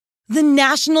The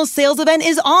national sales event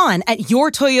is on at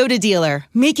your Toyota dealer,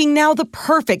 making now the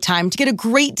perfect time to get a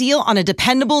great deal on a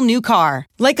dependable new car.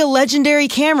 Like a legendary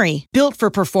Camry, built for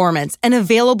performance and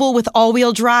available with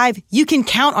all-wheel drive, you can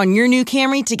count on your new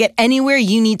Camry to get anywhere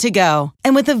you need to go.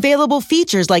 And with available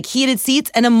features like heated seats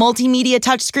and a multimedia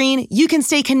touchscreen, you can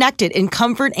stay connected in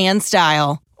comfort and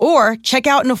style. Or check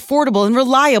out an affordable and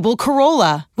reliable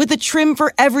Corolla with a trim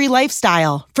for every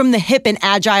lifestyle, from the hip and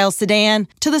agile sedan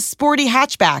to the sporty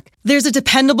hatchback. There's a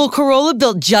dependable Corolla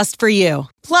built just for you.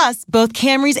 Plus, both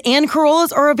Camrys and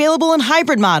Corollas are available in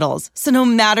hybrid models, so no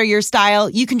matter your style,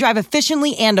 you can drive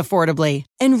efficiently and affordably.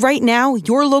 And right now,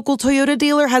 your local Toyota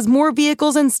dealer has more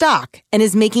vehicles in stock and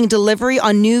is making delivery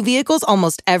on new vehicles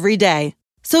almost every day.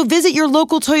 So visit your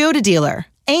local Toyota dealer.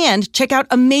 And check out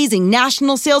amazing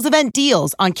national sales event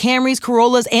deals on Camrys,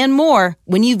 Corollas, and more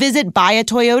when you visit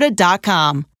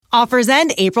buyatoyota.com. Offers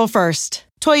end April 1st.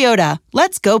 Toyota,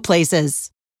 let's go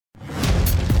places.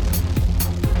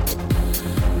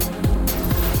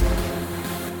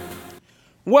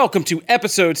 Welcome to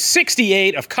episode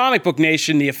 68 of Comic Book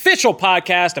Nation, the official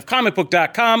podcast of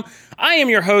comicbook.com. I am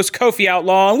your host, Kofi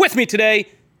Outlaw, and with me today,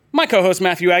 my co-host,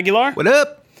 Matthew Aguilar. What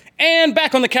up? And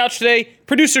back on the couch today,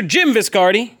 producer Jim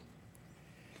Viscardi.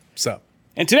 What's up?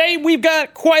 And today we've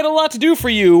got quite a lot to do for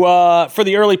you for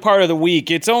the early part of the week.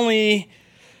 It's only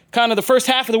kind of the first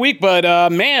half of the week,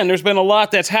 but man, there's been a lot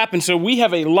that's happened, so we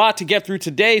have a lot to get through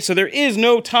today, so there is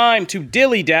no time to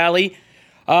dilly-dally.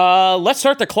 Let's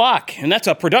start the clock, and that's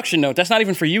a production note. That's not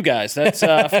even for you guys. That's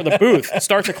for the booth.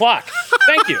 Start the clock.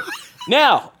 Thank you.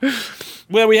 Now,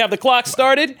 when we have the clock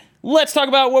started, let's talk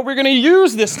about what we're going to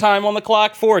use this time on the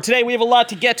clock for. Today, we have a lot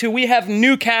to get to. We have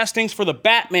new castings for the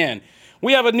Batman.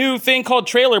 We have a new thing called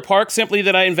Trailer Park, simply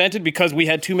that I invented because we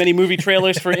had too many movie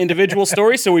trailers for individual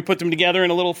stories, so we put them together in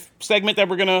a little segment that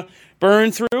we're going to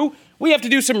burn through. We have to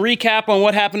do some recap on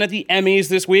what happened at the Emmys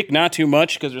this week. Not too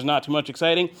much, because there's not too much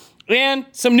exciting. And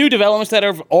some new developments that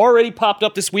have already popped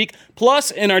up this week.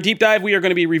 Plus, in our deep dive, we are going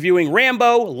to be reviewing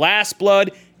Rambo, Last Blood,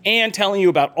 and telling you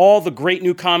about all the great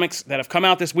new comics that have come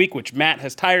out this week, which Matt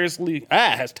has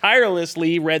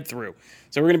tirelessly read through.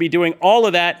 So we're going to be doing all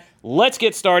of that. Let's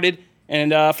get started.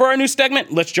 And for our new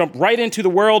segment, let's jump right into the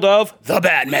world of the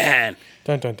Batman.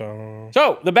 Dun, dun, dun.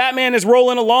 So, the Batman is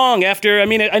rolling along after, I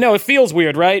know it feels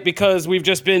weird, right? Because we've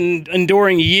just been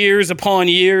enduring years upon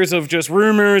years of just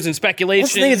rumors and speculation.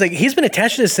 That's the thing is, like, he's been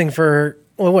attached to this thing for,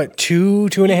 two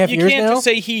and a half years now? You can't just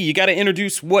say he. You got to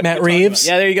introduce what Matt Reeves?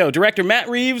 Yeah, there you go. Director Matt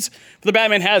Reeves for the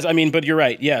Batman has, but you're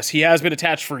right. Yes, he has been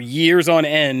attached for years on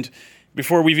end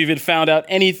before we've even found out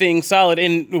anything solid.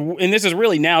 And this is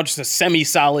really now just a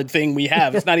semi-solid thing we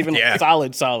have. It's not even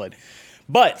solid.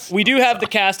 But we do have the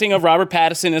casting of Robert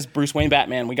Pattinson as Bruce Wayne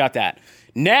Batman. We got that.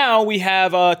 Now we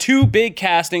have two big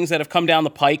castings that have come down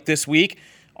the pike this week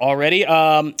already.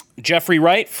 Jeffrey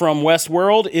Wright from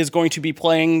Westworld is going to be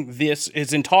playing this,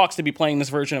 is in talks to be playing this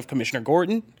version of Commissioner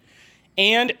Gordon.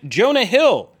 And Jonah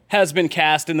Hill has been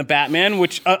cast in the Batman,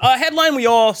 which a headline we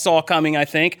all saw coming, I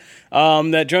think,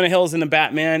 that Jonah Hill is in the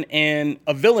Batman and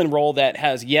a villain role that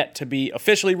has yet to be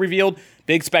officially revealed.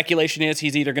 Big speculation is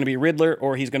he's either going to be Riddler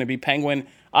or he's going to be Penguin.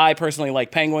 I personally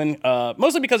like Penguin,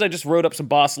 mostly because I just wrote up some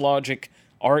Boss Logic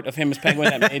art of him as Penguin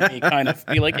that made me kind of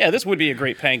be like, yeah, this would be a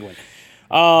great Penguin.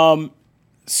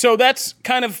 So that's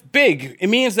kind of big. It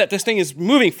means that this thing is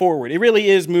moving forward. It really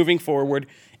is moving forward.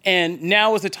 And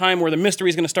now is the time where the mystery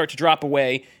is going to start to drop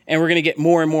away, and we're going to get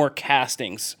more and more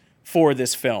castings for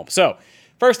this film. So,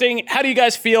 first thing, how do you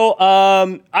guys feel?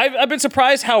 I've been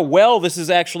surprised how well this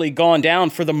has actually gone down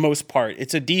for the most part.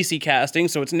 It's a DC casting,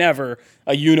 so it's never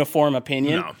a uniform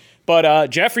opinion. No.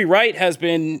 But Jeffrey Wright has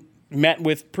been met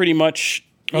with pretty much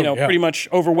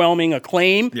overwhelming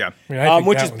acclaim. Yeah.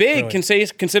 Which is big, really,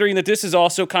 considering that this is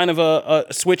also kind of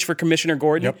a switch for Commissioner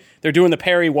Gordon. Yep. They're doing the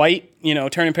Perry White,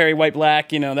 turning Perry White black,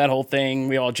 that whole thing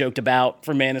we all joked about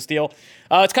for Man of Steel.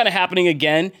 It's kind of happening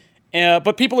again,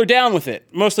 but people are down with it,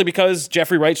 mostly because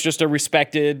Jeffrey Wright's just a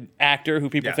respected actor who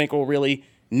people think will really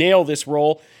nail this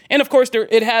role. And of course,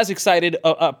 it has excited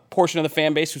a portion of the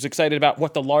fan base who's excited about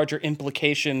what the larger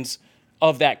implications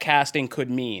of that casting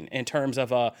could mean in terms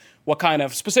of what kind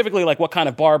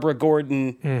of Barbara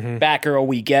Gordon Batgirl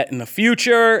we get in the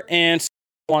future and so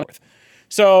on.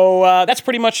 So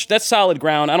that's solid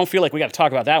ground. I don't feel like we got to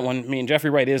talk about that one. I mean,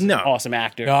 Jeffrey Wright is an awesome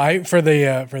actor. No, for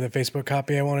the Facebook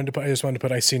copy, I just wanted to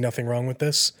put I see nothing wrong with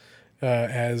this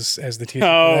as the teaser.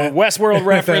 Oh, Westworld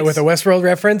reference with a Westworld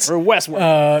reference or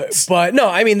Westworld. But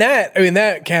no,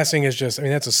 that casting is just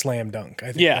that's a slam dunk.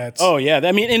 I think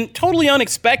and totally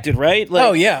unexpected, right? Like,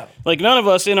 oh yeah, like none of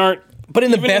us in our but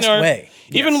in the best way.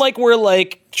 Even like where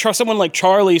like someone like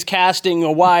Charlie's casting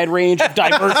a wide range of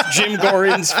diverse Jim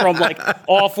Gordons from like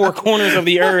all four corners of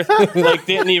the earth, like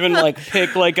didn't even like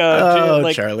pick like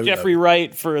Charlie, Jeffrey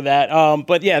Wright for that.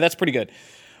 But yeah, that's pretty good.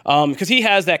 Because he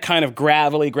has that kind of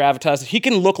gravitas. He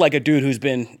can look like a dude who's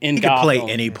been in He can Gotham. play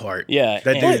any part. Yeah.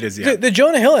 That dude is, The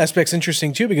Jonah Hill aspect's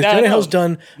interesting too, because Jonah Hill's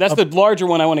done. That's the larger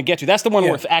one I want to get to. That's the one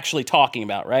worth actually talking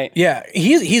about, right? Yeah,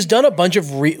 he's done a bunch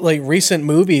of recent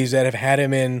movies that have had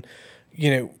him in,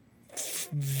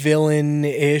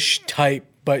 villain-ish type,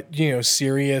 but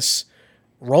serious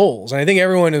roles. And I think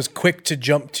everyone is quick to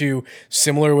jump to,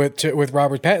 similar with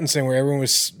Robert Pattinson, where everyone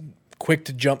was quick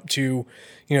to jump to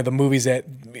the movies that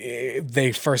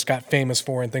they first got famous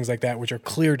for and things like that, which are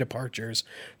clear departures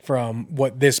from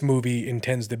what this movie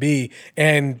intends to be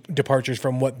and departures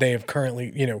from what they have currently,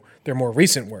 their more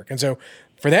recent work. And so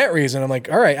for that reason, I'm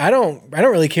like, all right, I don't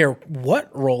really care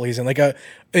what role he's in. Like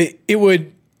it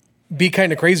would be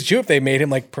kind of crazy too if they made him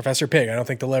like Professor Pig. I don't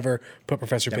think they'll ever put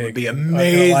Professor Pig would be in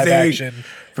amazing. a live action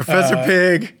Professor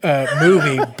Pig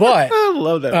movie, but I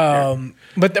love that.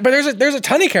 but there's a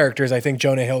ton of characters I think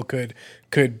Jonah Hill could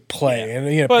play,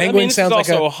 and But Penguin this sounds is like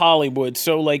also Hollywood,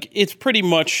 so like it's pretty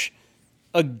much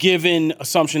a given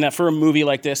assumption that for a movie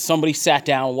like this, somebody sat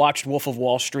down, watched Wolf of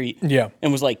Wall Street,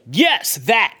 and was like, yes,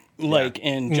 that,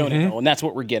 and Jonah Hill, and that's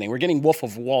what we're getting. We're getting Wolf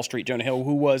of Wall Street Jonah Hill,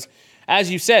 who was,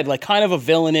 as you said, like kind of a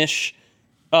villainish.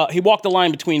 He walked the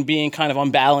line between being kind of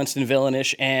unbalanced and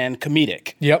villainish and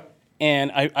comedic. Yep.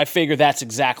 And I figure that's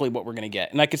exactly what we're going to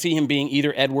get. And I could see him being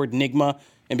either Edward Nygma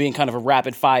and being kind of a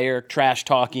rapid-fire,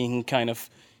 trash-talking, kind of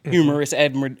humorous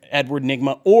Edward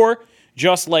Nygma, or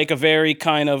just like a very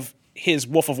kind of his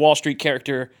Wolf of Wall Street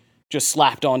character just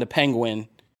slapped onto Penguin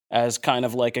as kind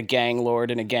of like a gang lord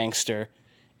and a gangster,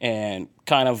 and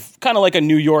kind of like a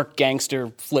New York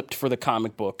gangster flipped for the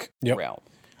comic book realm.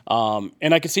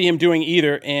 And I could see him doing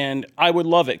either, and I would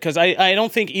love it, because I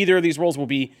don't think either of these roles will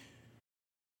be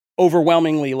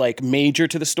overwhelmingly like major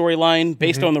to the storyline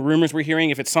based on the rumors we're hearing.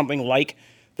 If it's something like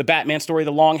the Batman story,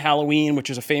 The Long Halloween, which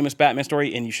is a famous Batman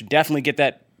story, and you should definitely get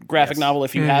that graphic novel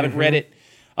if you haven't read it.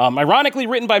 Ironically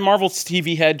written by Marvel's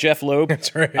TV head, Jeff Loeb.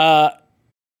 That's right.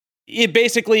 It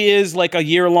basically is like a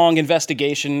year-long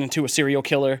investigation into a serial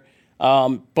killer.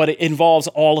 But it involves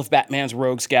all of Batman's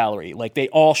rogues gallery. Like, they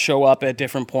all show up at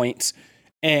different points.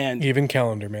 And even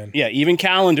Calendar Man. Yeah, even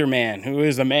Calendar Man, who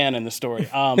is the man in the story.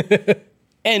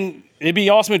 And it'd be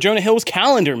awesome if Jonah Hill was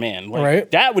Calendar Man. Like, right.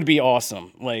 That would be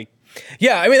awesome. Like,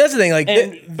 yeah, I mean, that's the thing. Like,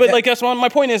 that's one. My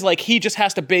point is, like, he just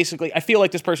has to basically, I feel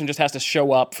like this person just has to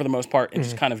show up for the most part and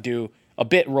just kind of do a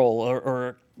bit role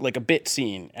or like a bit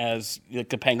scene as like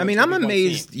the Penguin. I mean, I'm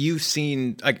amazed you've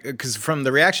seen, like, because from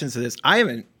the reactions to this, I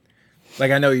haven't,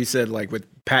 like, I know you said, like, with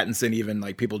Pattinson, even,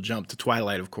 like, people jump to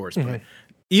Twilight, of course, but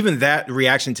even that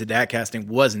reaction to that casting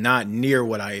was not near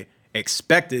what I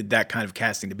expected that kind of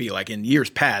casting to be. Like, in years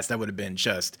past, that would have been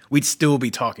just, we'd still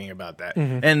be talking about that.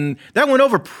 And that went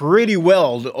over pretty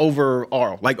well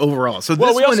overall. So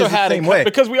this one is the same way.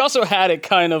 Because we also had it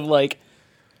kind of, like,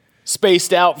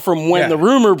 spaced out from when the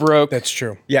rumor broke. That's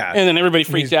true. Yeah. And then everybody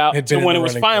freaked out to when it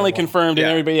was finally confirmed and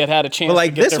everybody had a chance to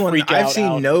get this their one, freak I've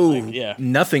out.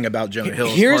 Nothing about Jonah Hill.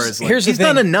 Here's he's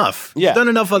done enough. Yeah. He's done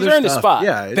enough other He's earned stuff. his spot.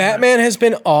 Yeah. Batman has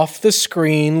been off the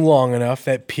screen long enough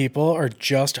that people are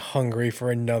just hungry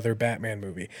for another Batman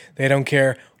movie. They don't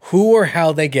care who or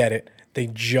how they get it. They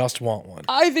just want one.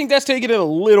 I think that's taking it a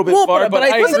little bit far, but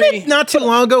I wasn't agree. it not too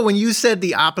long ago when you said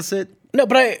the opposite? No,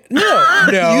 but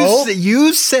no.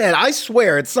 You said, I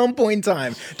swear, at some point in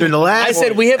time during the last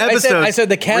I said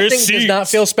the casting does not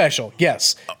feel special.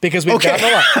 Yes, because we've gotten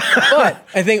a lot. But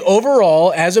I think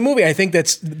overall, as a movie, I think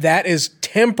that is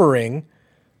tempering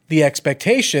the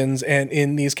expectations and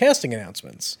in these casting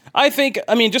announcements. I think,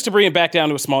 I mean, just to bring it back down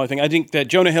to a smaller thing, I think that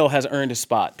Jonah Hill has earned his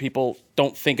spot. People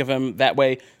don't think of him that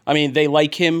way. I mean, they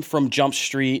like him from Jump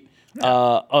Street.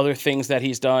 Other things that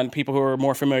he's done. People who are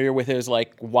more familiar with his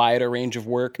like wider range of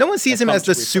work. No one sees him as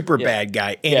the super bad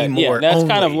guy anymore. Yeah, that's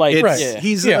kind of like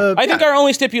he's. I think our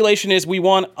only stipulation is we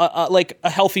want like a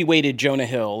healthy weighted Jonah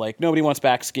Hill. Like nobody wants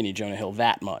back skinny Jonah Hill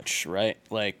that much, right?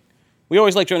 Like we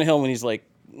always like Jonah Hill when he's like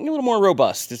a little more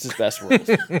robust. It's his best role.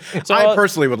 So I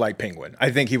personally would like Penguin.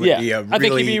 I think he would be I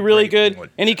think he'd be really good, Penguin.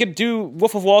 And he could do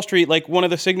Wolf of Wall Street. Like one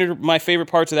of the my favorite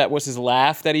parts of that was his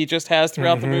laugh that he just has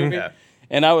throughout the movie. Yeah.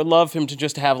 And I would love him to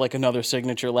just have like another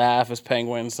signature laugh as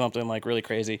Penguin, something like really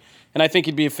crazy. And I think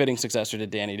he'd be a fitting successor to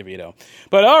Danny DeVito.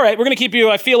 But all right, we're going to keep you.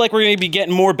 I feel like we're going to be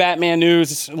getting more Batman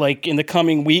news like in the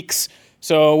coming weeks.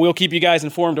 So we'll keep you guys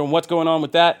informed on what's going on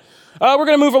with that. We're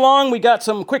going to move along. We got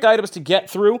some quick items to get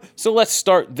through. So let's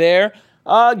start there.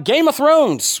 Game of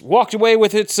Thrones walked away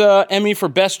with its Emmy for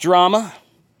Best Drama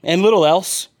and little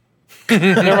else.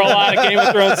 There were a lot of Game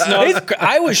of Thrones snubs.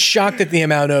 I was shocked at the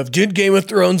amount of, did Game of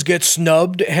Thrones get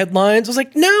snubbed headlines? I was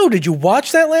like, no, did you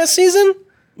watch that last season?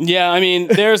 Yeah, I mean,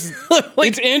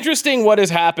 it's interesting what has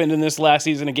happened in this last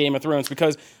season of Game of Thrones,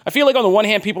 because I feel like on the one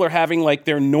hand, people are having like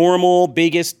their normal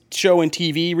biggest show and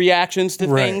TV reactions to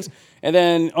things. And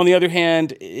then on the other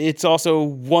hand, it's also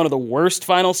one of the worst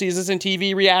final seasons in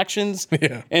TV reactions.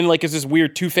 Yeah. And like it's this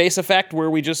weird two-face effect where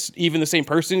we just, even the same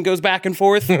person goes back and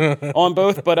forth on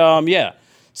both. But yeah.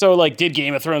 So like, did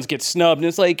Game of Thrones get snubbed? And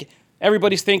it's like,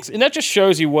 everybody thinks, and that just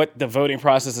shows you what the voting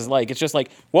process is like. It's just like,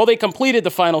 well, they completed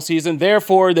the final season,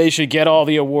 therefore they should get all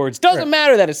the awards. Doesn't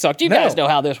matter that it sucked. You guys know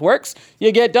how this works.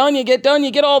 You get done, you get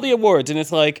all the awards. And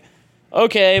it's like,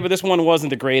 okay, but this one wasn't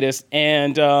the greatest.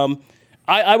 And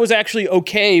I was actually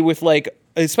okay with, like,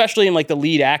 especially in like the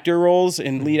lead actor roles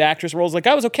and lead actress roles, like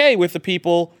I was okay with the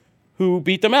people who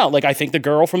beat them out. Like, I think the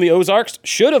girl from the Ozarks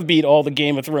should have beat all the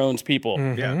Game of Thrones people.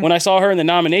 Yeah. When I saw her in the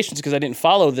nominations, because I didn't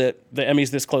follow the Emmys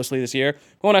this closely this year,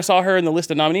 but when I saw her in the list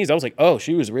of nominees, I was like, oh,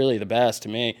 she was really the best to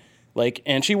me. Like,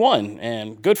 and she won,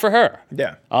 and good for her.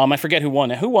 Yeah. I forget who won.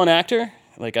 Who won actor?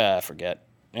 Like, I forget.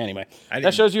 Anyway,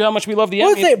 that shows you how much we love the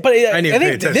Emmys. I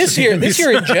think this year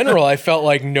in general, I felt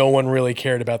like no one really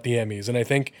cared about the Emmys, and I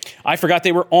think I forgot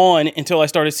they were on until I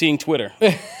started seeing Twitter.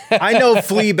 I know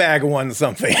Fleabag won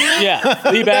something. Yeah,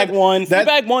 Fleabag won.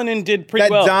 Fleabag won and did pretty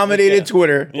well. That dominated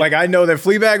Twitter. Yeah. Like, I know that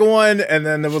Fleabag won, and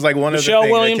then there was like one Michelle of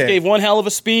the Williams gave one hell of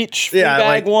a speech. Yeah,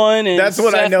 Fleabag won, and that's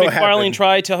what Seth I know MacFarlane happened.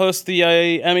 tried to host the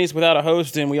Emmys without a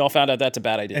host, and we all found out that's a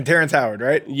bad idea. And Terrence Howard,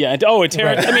 right? Yeah. And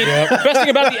Terrence. I mean, the best thing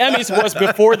about the Emmys was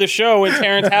before the show and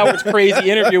Terrence Howard's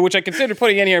crazy interview, which I considered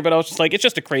putting in here, but I was just like, it's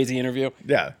just a crazy interview.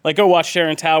 Yeah. Like, go watch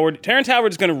Terrence Howard. Terrence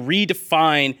Howard is going to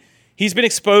redefine. He's been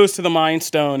exposed to the Mind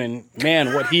Stone, and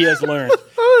man, what he has learned.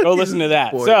 Go listen to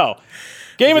that. Boy. So,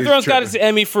 Game of Thrones got its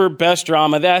Emmy for Best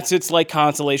Drama. That's its like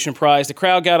consolation prize. The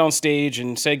crowd got on stage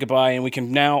and said goodbye, and we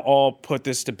can now all put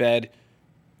this to bed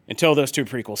until those two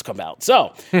prequels come out.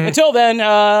 So, until then,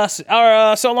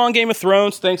 so long, Game of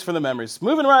Thrones. Thanks for the memories.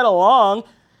 Moving right along,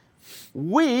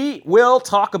 we will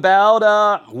talk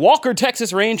about Walker,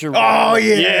 Texas Ranger. Oh,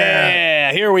 yeah.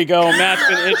 Yeah, here we go. Matt's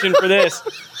been itching for this.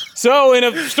 So, in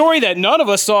a story that none of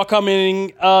us saw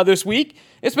coming this week,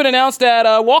 it's been announced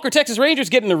that Walker, Texas Ranger is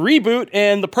getting a reboot,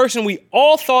 and the person we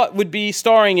all thought would be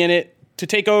starring in it to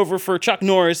take over for Chuck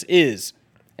Norris is,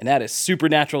 and that is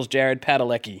Supernatural's Jared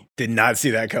Padalecki. Did not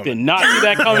see that coming. Did not see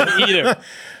that coming either.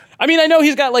 I mean, I know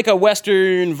he's got like a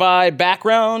Western vibe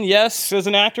background, yes, as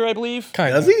an actor, I believe.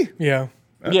 kind of. Does he? Yeah.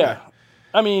 Okay. Yeah.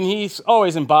 I mean, he's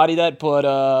always embodied that, but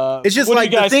It's just what do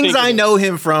like you the guys things think of I it? know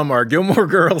him from are Gilmore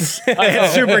Girls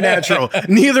and Supernatural.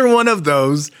 Neither one of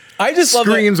those I just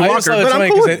screams love Walker, that, but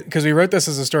I'm cool. because we wrote this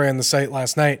as a story on the site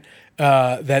last night,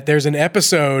 that there's an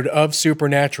episode of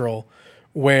Supernatural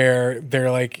where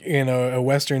they're like in a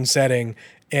Western setting,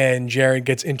 and Jared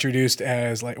gets introduced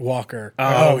as like Walker.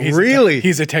 Oh, he's really?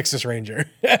 He's a Texas Ranger.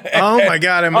 Oh my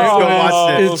God, I must go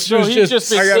watch this. It's So he's just just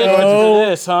been I gotta sitting watch for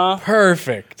this, huh?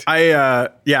 Perfect.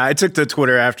 I took to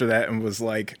Twitter after that and was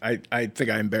like, I think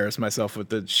I embarrassed myself with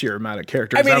the sheer amount of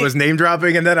characters I was name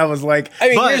dropping, and then I was like, I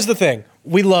mean, here's the thing: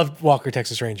 we loved Walker,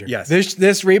 Texas Ranger. Yes.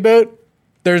 This reboot,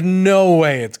 there's no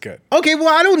way it's good. okay, well,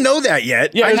 I don't know that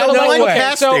yet. Yeah, I know no one way.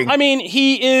 casting. So, I mean,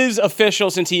 he is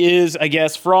official since he is, I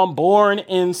guess, born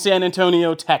in San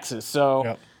Antonio, Texas. So,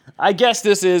 Yep. I guess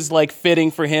this is like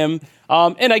fitting for him.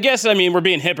 And I guess, I mean, we're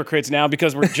being hypocrites now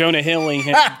because we're Jonah Hilling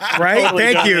him. right?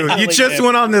 Totally Thank you. Jonah You Hilling just him.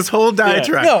 went on this whole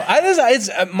diatribe. No,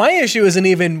 my issue isn't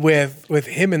even with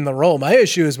him in the role. My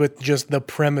issue is with just the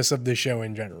premise of the show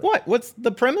in general. What? What's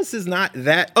the premise is not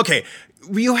that. Okay,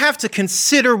 you have to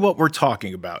consider what we're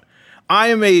talking about. I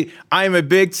am a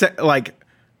big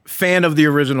fan of the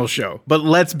original show, but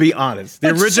let's be honest.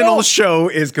 The But original show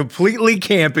is completely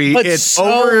campy. But It's so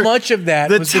over much of that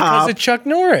the was top. because of Chuck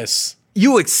Norris.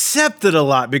 You accepted a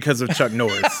lot because of Chuck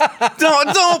Norris.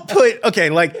 don't put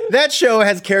like that show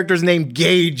has characters named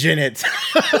Gage in it.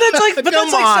 But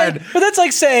that's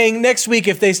like saying next week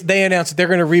if they announce that they're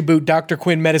going to reboot Dr.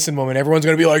 Quinn Medicine Woman, everyone's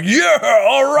going to be like, yeah,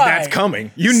 all right. That's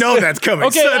coming. You know that's coming.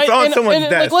 Okay, So it's on someone's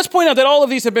desk. like, let's point out that all of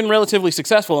these have been relatively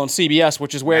successful on CBS,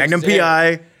 which is where Magnum it's-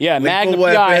 PI, Yeah, Lethal Magnum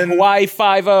Weapon. PI, Hawaii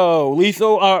 5-0,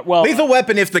 Lethal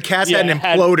Weapon, if the cast hadn't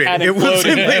imploded, it was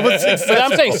successful. But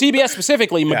I'm saying CBS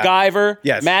specifically, MacGyver,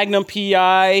 Yes. Magnum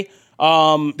PI,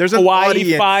 There's an Hawaii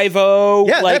audience. 5-0.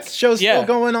 Yeah, that show's still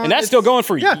going on. And that's It's- still going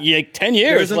for yeah. 10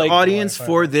 years. There's an audience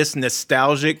for this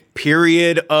nostalgic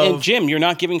period of. And Jim, you're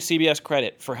not giving CBS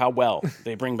credit for how well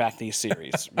they bring back these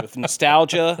series with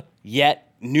nostalgia,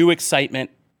 yet new excitement.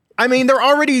 I mean, they're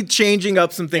already changing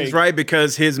up some things, right?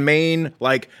 Because his main,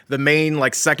 like, the main,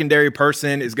 like, secondary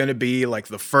person is going to be, like,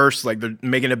 the first, like, they're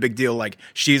making a big deal, like,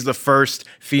 she's the first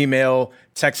female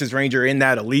Texas Ranger in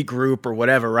that elite group or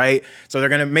whatever, right? So they're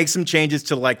going to make some changes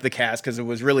to, like, the cast because it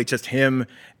was really just him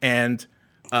and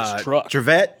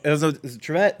Trevette. Is it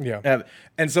Trevette? Yeah.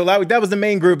 And so that was the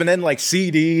main group. And then, like,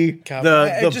 CD,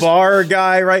 the bar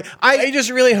guy, right? I just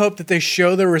really hope that they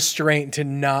show the restraint to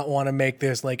not want to make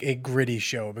this like a gritty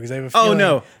show because I have a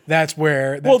feeling that's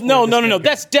where. No.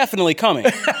 That's definitely coming.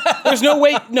 There's no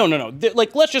way. No.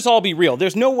 Like, let's just all be real.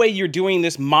 There's no way you're doing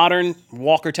this modern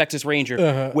Walker Texas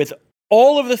Ranger with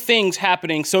all of the things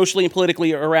happening socially and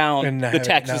politically around the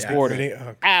Texas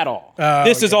border at all.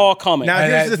 This is all coming. Now,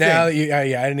 here's the thing. I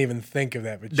didn't even think of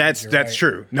that. But that's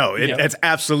true. No, it's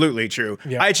absolutely true.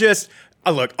 Yeah. I just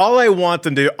look. All I want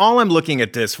them to do. All I'm looking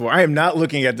at this for. I am not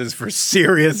looking at this for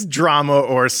serious drama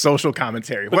or social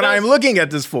commentary. What I'm looking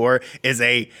at this for is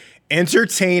a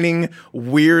entertaining,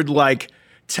 weird, like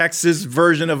Texas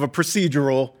version of a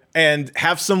procedural. And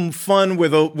have some fun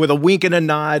with a wink and a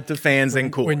nod to fans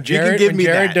and cool. When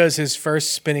Jared does his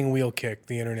first spinning wheel kick,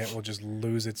 the internet will just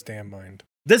lose its damn mind.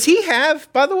 Does he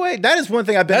have, by the way, that is one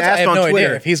thing I've been asked on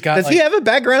Twitter. If he's got, does he have a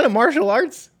background in martial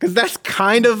arts? Because that's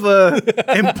kind of a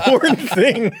important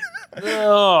thing.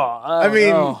 I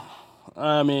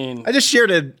mean, I just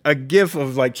shared a gif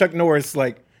of like Chuck Norris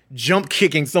like jump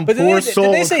kicking some poor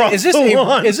soul across the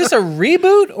lawn. Is this a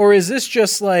reboot or is this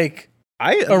just like?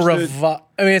 I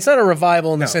mean, it's not a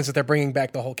revival in the sense that they're bringing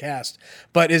back the whole cast,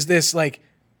 but is this like,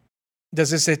 does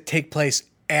this take place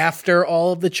after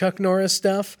all of the Chuck Norris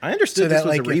stuff? I understood this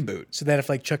was a reboot. So that if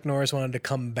like Chuck Norris wanted to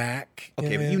come back.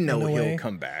 Okay, but you know he'll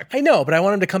come back. I know, but I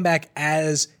want him to come back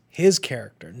as his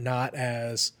character, not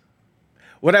as...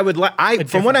 What I would like,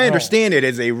 from what I understand, it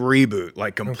is a reboot,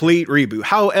 like complete reboot.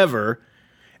 However...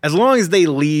 As long as they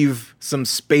leave some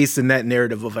space in that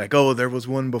narrative of like, oh, there was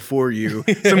one before you,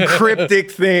 some cryptic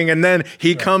thing, and then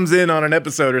he comes in on an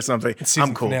episode or something,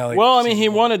 I'm cool. Finale. Well, I mean, he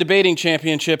won a debating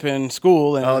championship in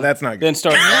school. And that's not good. Then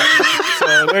started.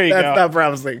 So there you go. That's not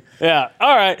promising. Yeah.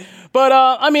 All right. But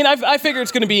I mean, I figure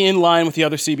it's going to be in line with the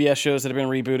other CBS shows that have been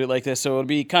rebooted like this. So it'll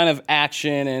be kind of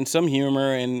action and some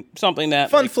humor and something that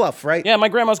fun fluff, right? Yeah, my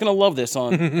grandma's going to love this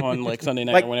on like Sunday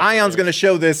night. Like Ion's going to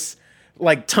show this.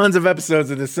 Like tons of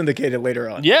episodes of this syndicated later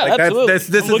on. Yeah, like absolutely. This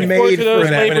is made for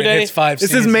Labor Day.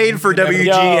 This is made for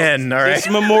WGN. All right. These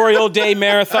Memorial Day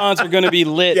marathons are going to be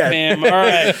lit, fam. All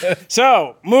right.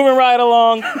 So moving right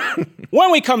along.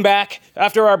 When we come back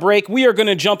after our break, we are going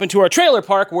to jump into our trailer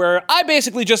park, where I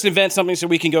basically just invent something so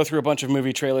we can go through a bunch of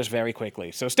movie trailers very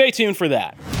quickly. So stay tuned for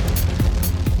that.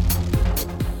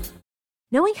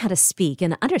 Knowing how to speak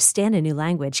and understand a new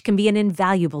language can be an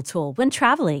invaluable tool when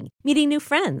traveling, meeting new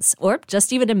friends, or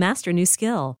just even to master a new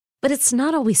skill. But it's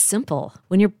not always simple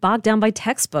when you're bogged down by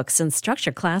textbooks and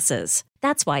structured classes.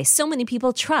 That's why so many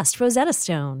people trust Rosetta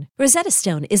Stone. Rosetta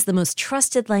Stone is the most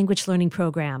trusted language learning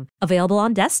program, available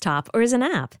on desktop or as an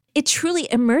app. It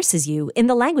truly immerses you in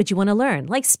the language you want to learn,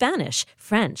 like Spanish,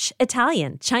 French,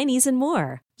 Italian, Chinese, and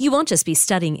more. You won't just be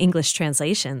studying English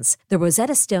translations. The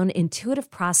Rosetta Stone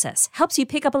intuitive process helps you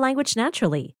pick up a language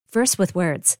naturally, first with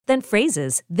words, then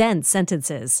phrases, then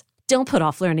sentences. Don't put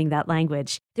off learning that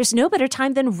language. There's no better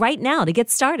time than right now to get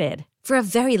started. For a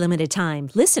very limited time,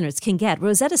 listeners can get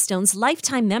Rosetta Stone's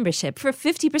lifetime membership for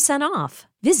 50% off.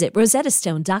 Visit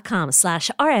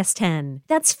rosettastone.com/rs10.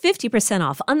 That's 50%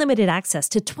 off unlimited access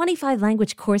to 25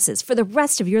 language courses for the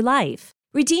rest of your life.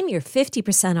 Redeem your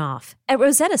 50% off at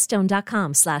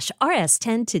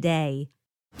rosettastone.com/rs10 today.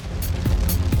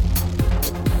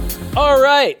 All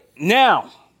right,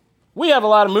 now... we have a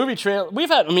lot of movie trailers. We've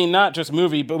had, I mean, not just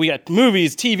movie, but we got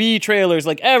movies, TV trailers,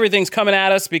 like everything's coming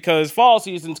at us because fall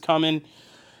season's coming.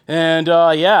 And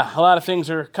yeah, a lot of things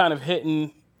are kind of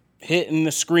hitting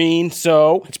the screen.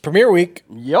 So it's premiere week.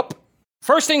 Yep.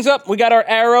 First things up, we got our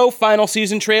Arrow final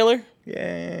season trailer.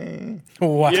 Yay.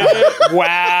 Wow. Yeah. Wow.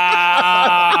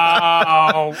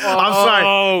 I'm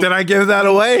sorry. Did I give that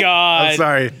away? God.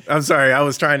 I'm sorry. I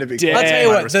was trying to be dead. I'll tell you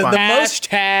what, the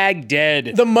most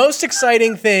dead. The most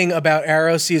exciting thing about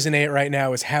Arrow season 8 right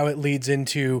now is how it leads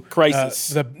into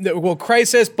Crisis.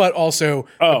 Crisis, but also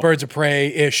the Birds of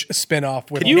Prey-ish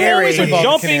spinoff with you always are Canary.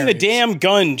 jumping the damn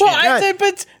gun, Jim. Well,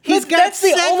 but he's got that's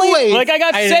the only. Like I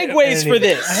got segues for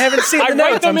this. I haven't seen the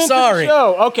write notes. them I'm into sorry. The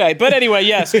show. Okay, but anyway,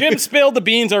 yes, Jim spilled the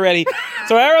beans already.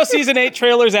 So Arrow season 8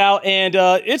 trailer's out, and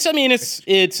it's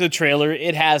a trailer.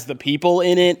 It has the people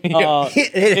in it.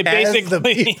 It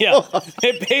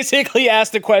basically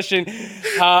asks the question,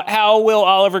 how will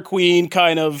Oliver Queen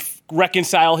kind of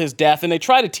reconcile his death, and they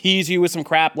try to tease you with some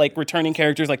crap like returning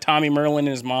characters like Tommy Merlin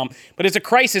and his mom, but it's a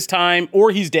crisis time,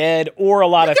 or he's dead, or a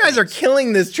lot of You guys are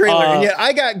killing this trailer, and yet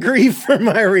I got grief for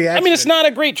my reaction. I mean, it's not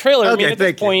a great trailer. Okay, I mean, at this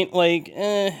thank you. point, like,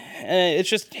 it's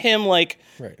just him, like,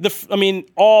 Right.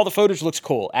 all the footage looks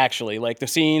cool, actually. Like, the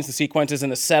scenes, the sequences,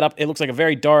 and the setup, it looks like a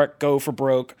very dark, go for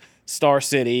broke, Star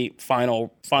City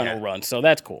final run, so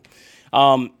that's cool.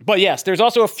 But yes, there's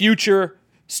also a future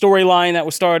storyline that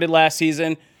was started last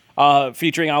season,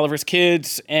 featuring Oliver's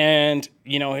kids, and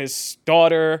his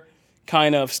daughter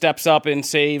kind of steps up and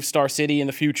saves Star City in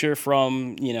the future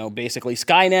from basically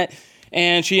Skynet,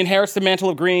 and she inherits the mantle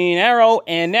of Green Arrow.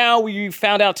 And now we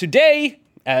found out today,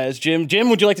 as Jim,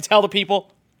 would you like to tell the people?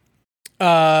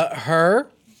 Juliana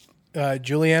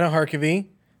Harkavy,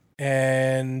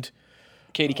 and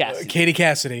Katie Cassidy. Katie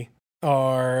Cassidy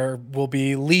will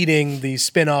be leading the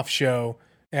spin-off show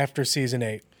after season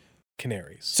 8,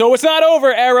 Canaries. So it's not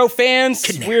over, Arrow fans.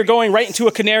 We're going right into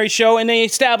a Canary show, and they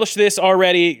established this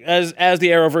already, as the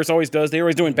Arrowverse always does. They're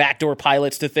always doing backdoor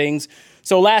pilots to things.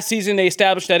 So last season, they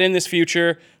established that in this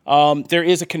future, there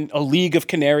is a League of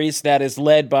Canaries that is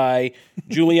led by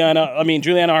Juliana.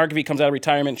 Juliana Harkavy comes out of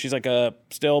retirement. She's like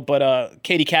but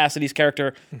Katie Cassidy's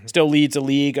character still leads a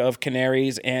League of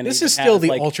Canaries. And This is still the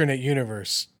alternate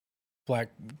universe, Black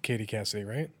Katie Cassidy,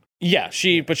 right? Yeah,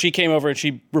 but she came over and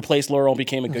she replaced Laurel and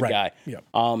became a good guy. Yep.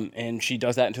 And she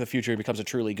does that into the future, becomes a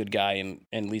truly good guy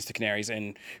and leads the Canaries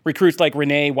and recruits like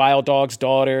Renee, Wild Dog's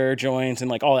daughter, joins and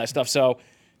like all that stuff. So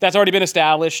that's already been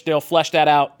established. They'll flesh that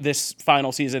out this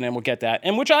final season and we'll get that.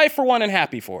 And which I, for one, am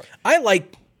happy for. I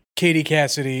like Katie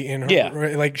Cassidy in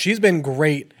her. Like, she's been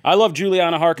great. I love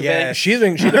Juliana Harkavy. Yeah, She's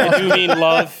been I do mean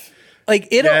love. like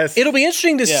it'll be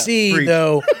interesting to see Preach.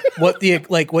 though what the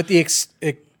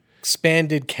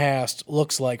expanded cast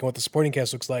looks like and what the supporting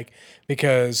cast looks like,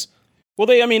 because Well,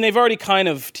 they've already kind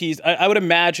of teased. I would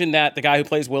imagine that the guy who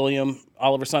plays William,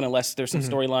 Oliver's son, unless there's some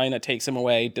storyline that takes him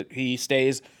away, he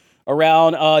stays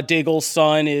around. Diggle's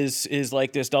son is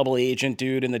like this double agent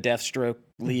dude in the Deathstroke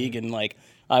League, and like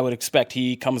I would expect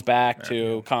he comes back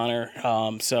to Connor.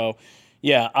 So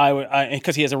yeah,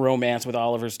 because he has a romance with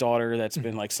Oliver's daughter that's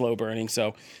been like slow burning.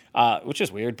 So, which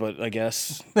is weird, but I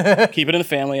guess keep it in the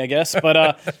family, I guess.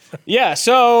 But yeah,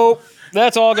 so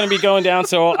that's all going to be going down.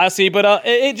 So I see, but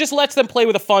it just lets them play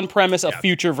with a fun premise of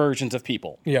future versions of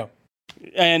people. yeah.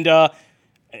 And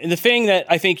the thing that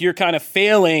I think you're kind of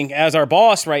failing as our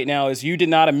boss right now is you did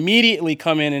not immediately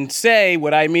come in and say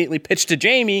what I immediately pitched to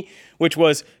Jamie, which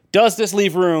was, does this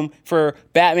leave room for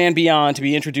Batman Beyond to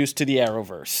be introduced to the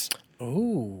Arrowverse?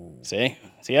 Ooh. See,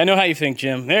 I know how you think,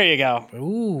 Jim. There you go.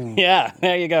 Ooh. Yeah,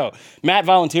 there you go. Matt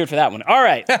volunteered for that one. All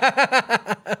right.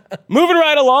 Moving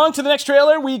right along to the next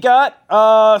trailer, we got,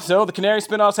 so the Canary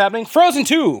spinoff's happening. Frozen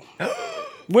 2.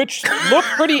 Which looked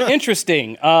pretty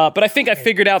interesting, but I think I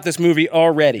figured out this movie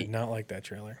already. Not like that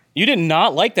trailer. You did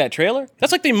not like that trailer?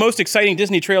 That's like the most exciting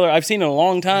Disney trailer I've seen in a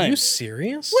long Are time. you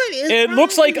serious? What is It wrong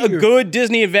looks like with a you? good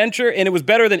Disney adventure, and it was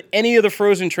better than any of the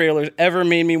Frozen trailers ever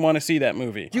made me want to see that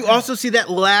movie. You also see that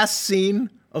last scene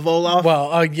of Olaf?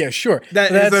 Well, yeah, sure.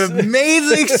 That's an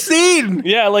amazing scene.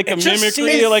 Yeah, like a just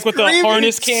mimicry, seems like with the screaming.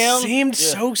 harness cam. Seemed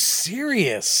so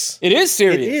serious. It is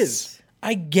serious. It is.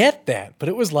 I get that, but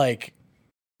it was like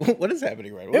What is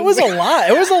happening right now? it was a lot.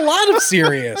 It was a lot of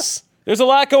serious. There's a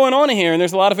lot going on in here, and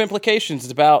there's a lot of implications.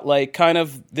 It's about like kind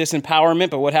of this empowerment,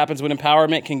 but what happens when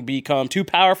empowerment can become too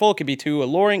powerful, it can be too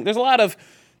alluring. There's a lot of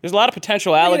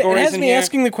potential allegories It has in me here.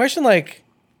 asking the question, like,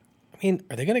 I mean,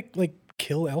 are they gonna like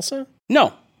kill Elsa?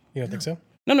 No. You don't think so?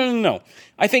 No.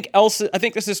 I think this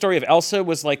is the story of Elsa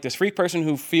was like this freak person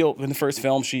who in the first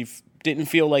film, she didn't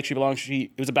feel like she belonged.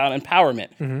 It was about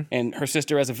empowerment and her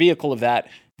sister as a vehicle of that.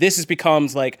 This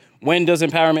becomes like, when does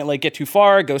empowerment like get too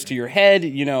far? It goes to your head,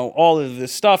 all of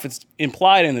this stuff. It's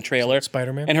implied in the trailer.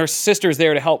 Spider-Man? And her sister's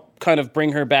there to help kind of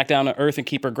bring her back down to earth and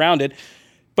keep her grounded.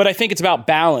 But I think it's about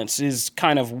balance is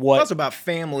kind of what. It's about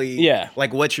family. Yeah.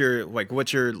 Like what your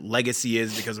legacy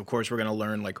is, because of course we're gonna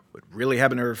learn like what really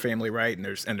happened to her family, right? And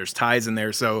there's ties in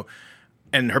there. So,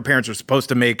 and her parents are supposed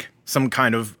to make some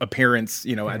kind of appearance,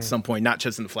 at some point, not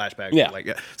just in the flashback.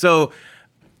 Yeah. So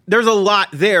there's a lot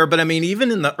there, but I mean,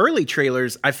 even in the early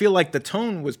trailers, I feel like the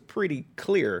tone was pretty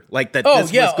clear. Like that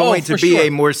this was going to be sure. a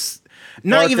more,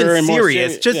 not Darker even and more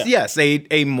serious, serious, just yeah. yes,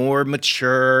 a more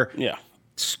mature Yeah.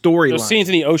 storyline. Those scenes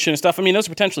in the ocean and stuff. I mean, those are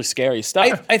potentially scary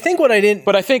stuff. I think what I didn't.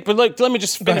 But let me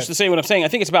just finish ahead. to say what I'm saying. I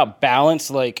think it's about balance.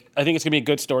 Like, I think it's going to be a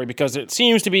good story because it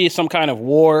seems to be some kind of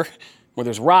war where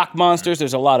there's rock monsters,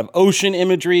 there's a lot of ocean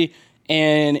imagery.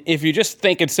 And if you just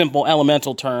think in simple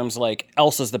elemental terms, like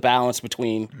Elsa's the balance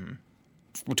between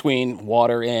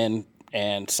water and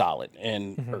and solid,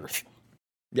 and Earth.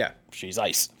 Yeah. She's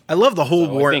ice. I love the whole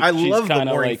war. think I she's love the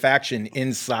kinda warring like- faction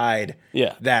inside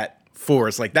Yeah. that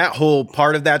force. Like that whole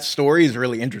part of that story is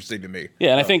really interesting to me.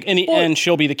 Yeah, and I think in the end,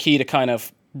 she'll be the key to kind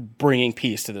of bringing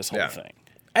peace to this whole thing.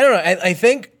 I don't know. I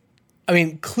think, I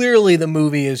mean, clearly the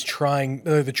movie is trying,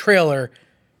 the trailer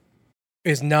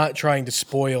is not trying to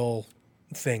spoil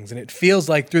things. And it feels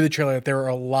like through the trailer that there are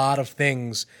a lot of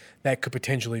things that could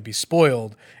potentially be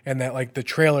spoiled. And that like the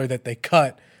trailer that they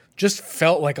cut just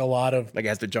felt like a lot of, Like it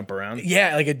has to jump around.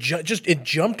 yeah, like it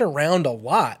jumped around a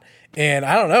lot. And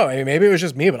I don't know. I mean, maybe it was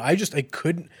just me, but I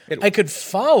could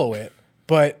follow it.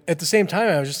 But at the same time,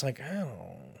 I was just like, oh.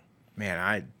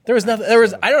 Man, There was nothing. There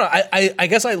was. I don't know. I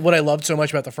guess what I loved so much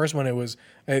about the first one it was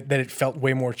that it felt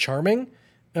way more charming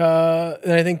than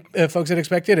I think folks had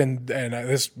expected, and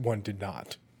this one did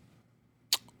not.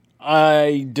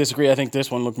 I disagree. I think this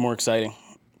one looked more exciting,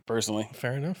 personally.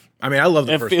 Fair enough. I mean, I love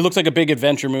the first. It looks like a big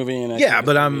adventure movie, and Yeah,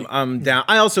 but I'm down.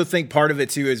 I also think part of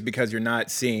it too is because you're not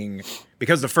seeing,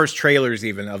 because the first trailers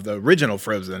even of the original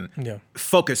Frozen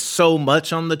focus so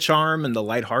much on the charm and the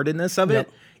lightheartedness of it.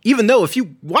 Even though if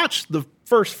you watch the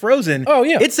first Frozen,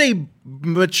 it's a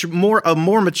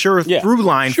more mature through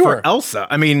line for Elsa.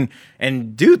 I mean,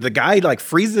 and dude, the guy like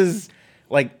freezes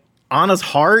like Anna's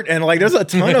heart, and like there's a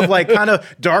ton of like kind of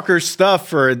darker stuff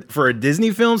for a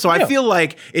Disney film. So I feel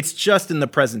like it's just in the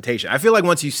presentation. I feel like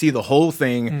once you see the whole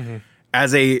thing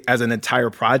as an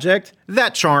entire project,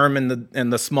 that charm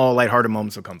and the small lighthearted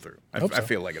moments will come through. I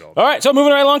feel like it all. All right, so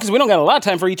moving right along, because we don't got a lot of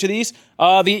time for each of these.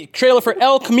 The trailer for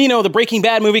El Camino, the Breaking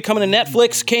Bad movie coming to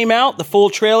Netflix, came out, the full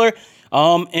trailer,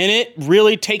 and it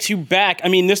really takes you back. I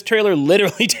mean, this trailer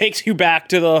literally takes you back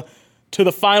to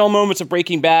the final moments of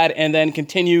Breaking Bad and then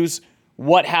continues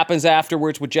what happens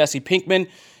afterwards with Jesse Pinkman,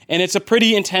 and it's a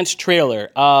pretty intense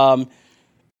trailer.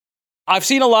 I've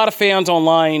seen a lot of fans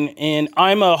online, and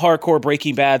I'm a hardcore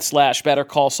Breaking Bad / Better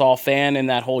Call Saul fan in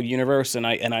that whole universe, and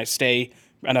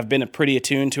I've been pretty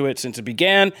attuned to it since it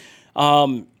began.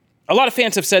 A lot of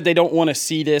fans have said they don't want to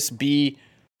see this be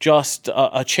just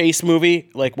a chase movie,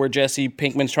 like where Jesse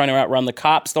Pinkman's trying to outrun the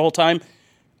cops the whole time.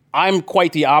 I'm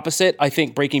quite the opposite. I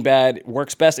think Breaking Bad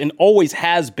works best and always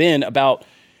has been about.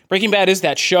 Breaking Bad is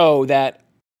that show that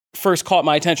first caught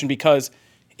my attention because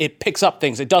it picks up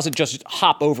things. It doesn't just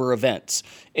hop over events.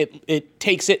 It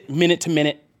takes it minute to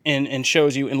minute and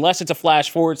shows you, unless it's a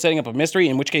flash forward setting up a mystery,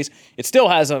 in which case it still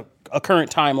has a current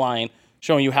timeline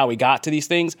showing you how we got to these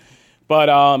things.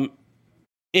 But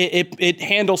it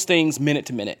handles things minute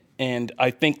to minute. And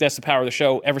I think that's the power of the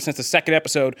show ever since the second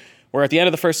episode, where at the end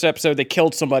of the first episode, they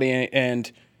killed somebody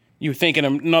and you think in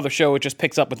another show, it just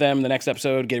picks up with them the next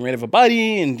episode, getting rid of a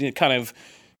buddy and kind of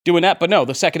doing that. But no,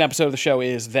 the second episode of the show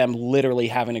is them literally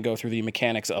having to go through the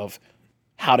mechanics of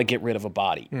how to get rid of a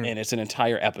body. And it's an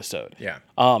entire episode. Yeah.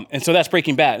 And so that's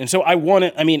Breaking Bad. And so I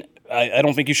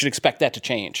don't think you should expect that to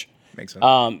change. Makes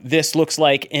sense. This looks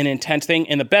like an intense thing.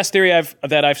 And the best theory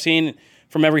that I've seen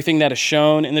from everything that is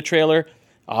shown in the trailer,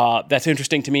 that's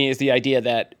interesting to me, is the idea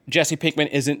that Jesse Pinkman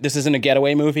isn't a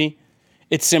getaway movie.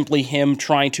 It's simply him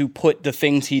trying to put the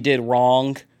things he did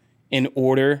wrong in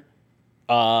order.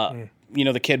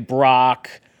 The kid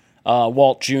Brock,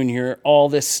 Walt Jr., all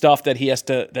this stuff that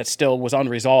that still was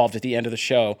unresolved at the end of the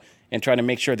show, and trying to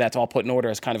make sure that's all put in order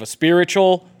as kind of a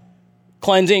spiritual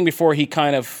cleansing before he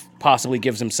kind of possibly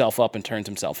gives himself up and turns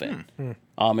himself in.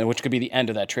 And which could be the end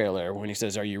of that trailer when he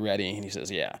says, "Are you ready?" And he says,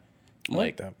 "Yeah." I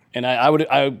like that. And I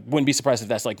wouldn't be surprised if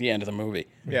that's like the end of the movie.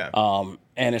 Yeah.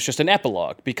 And it's just an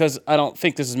epilogue, because I don't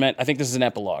think this is meant. I think this is an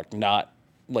epilogue, not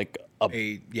like a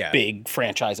big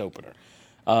franchise opener.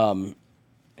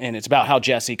 And it's about how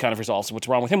Jesse kind of resolves what's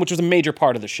wrong with him, which was a major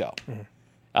part of the show.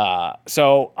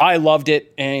 So I loved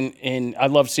it, and I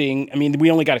loved seeing. I mean,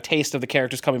 we only got a taste of the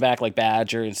characters coming back, like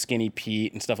Badger and Skinny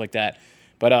Pete and stuff like that.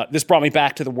 But this brought me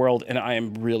back to the world, and I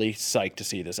am really psyched to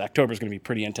see this. October is going to be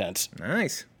pretty intense.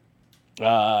 Nice.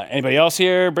 Anybody else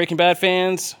here, Breaking Bad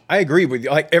fans? I agree with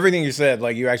you. Like everything you said,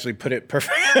 like you actually put it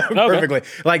perfectly.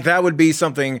 Like that would be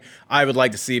something I would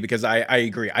like to see, because I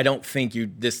agree. I don't think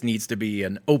this needs to be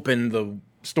an open the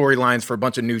storylines for a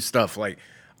bunch of new stuff. Like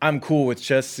I'm cool with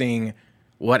just seeing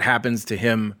what happens to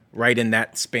him right in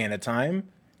that span of time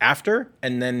after,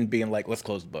 and then being like, let's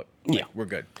close the book. Like, we're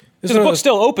good. Because the book's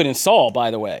still open in Saul,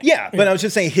 by the way. Yeah, but I was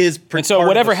just saying and so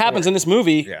whatever happens in this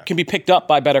movie can be picked up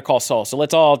by Better Call Saul. So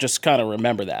let's all just kind of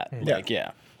remember that.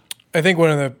 I think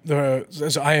one of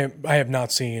so I have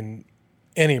not seen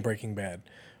any Breaking Bad,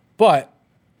 but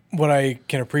what I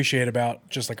can appreciate about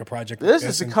just like a project like this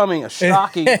is becoming a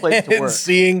shocking place to work.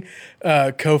 Seeing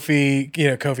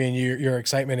Kofi and your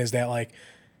excitement is that like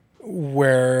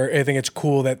where I think it's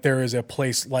cool that there is a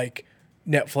place like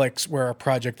Netflix where a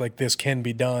project like this can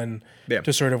be done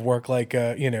to sort of work like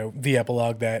the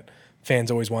epilogue that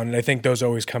fans always wanted. I think those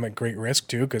always come at great risk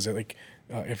too, because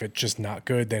if it's just not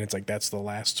good, then it's like that's the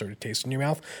last sort of taste in your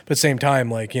mouth. But at the same time,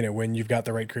 when you've got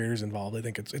the right creators involved, I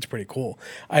think it's pretty cool.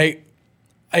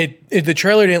 The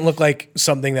trailer didn't look like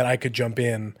something that I could jump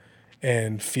in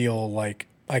and feel like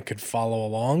I could follow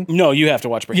along. No, you have to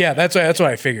watch Breaking Bad. Yeah, that's what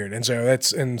I figured.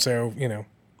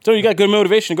 So you got good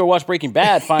motivation to go watch Breaking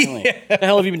Bad finally. What the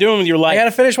hell have you been doing with your life? I got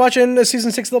to finish watching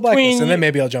season 6 of The Blacklist, and then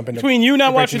maybe I'll jump into between you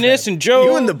not watching this and Joe.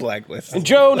 You and The Blacklist. And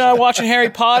Joe not watching Harry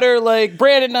Potter, like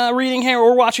Brandon not reading Harry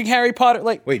or watching Harry Potter.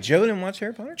 Like, wait, Joe didn't watch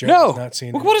Harry Potter? Joe no. has not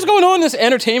seen What is going on in this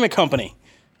entertainment company?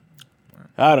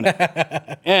 I don't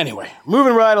know. Anyway,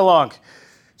 moving right along.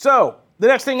 So, the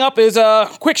next thing up is a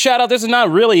quick shout out. This is not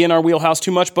really in our wheelhouse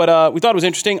too much, but we thought it was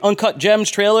interesting. Uncut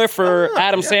Gems trailer for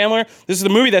Adam Sandler. This is the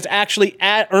movie that's actually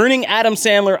earning Adam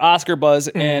Sandler Oscar buzz.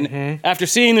 And after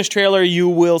seeing this trailer, you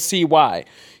will see why.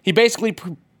 He basically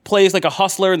plays like a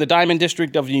hustler in the Diamond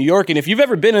District of New York. And if you've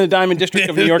ever been in the Diamond District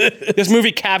of New York, this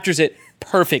movie captures it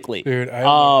perfectly. Dude,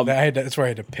 that's where I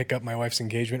had to pick up my wife's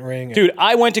engagement ring. Dude,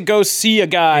 I went to go see a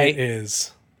guy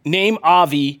named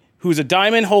Avi, who's a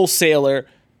diamond wholesaler,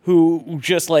 who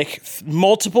just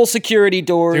multiple security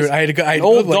doors. Dude, I had to go. An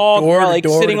old dog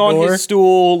sitting on his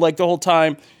stool the whole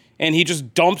time, and he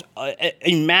just dumped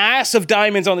a mass of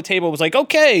diamonds on the table. Was like,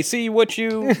 okay, see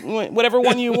whatever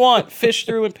one you want, fish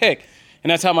through and pick.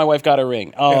 And that's how my wife got her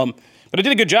ring. But I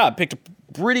did a good job. Picked a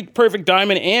pretty perfect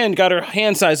diamond and got her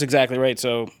hand size exactly right.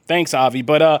 So thanks, Avi.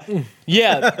 But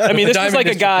yeah, I mean, this was like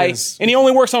a guy, and he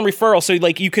only works on referral. So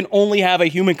you can only have a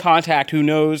human contact who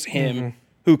knows him.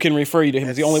 Who can refer you to him.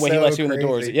 It's the only way he lets you in the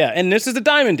doors. Yeah, and this is the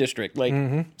Diamond District.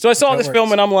 So I saw this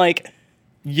film and I'm like,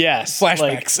 yes.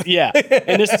 Flashbacks. Yeah,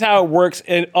 and this is how it works.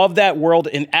 And of that world,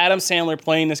 and Adam Sandler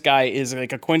playing this guy is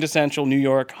like a quintessential New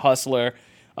York hustler,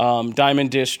 Diamond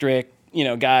District,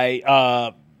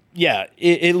 guy. Yeah,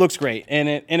 it looks great. And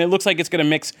it looks like it's going to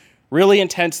mix really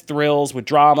intense thrills with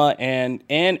drama and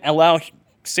allow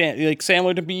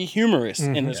Sandler to be humorous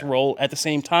in this role at the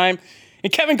same time.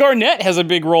 And Kevin Garnett has a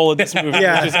big role in this movie,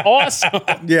 which is awesome.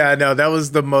 Yeah, no, that was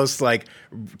the most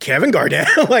Kevin Garnett.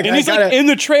 And he's in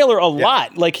the trailer a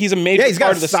lot. He's a major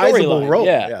part of the storyline. Role.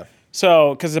 Yeah.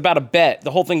 So, because it's about a bet. The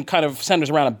whole thing kind of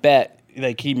centers around a bet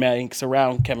he makes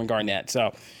around Kevin Garnett.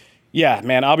 So, yeah,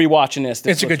 man, I'll be watching this.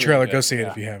 It's a good trailer. Go see it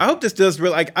if you have. I hope this does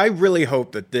really. I really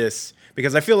hope that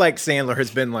because I feel like Sandler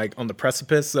has been on the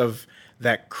precipice of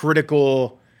that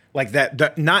critical.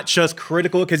 That not just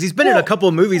critical, because he's been in a couple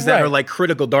of movies that are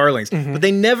critical darlings, but they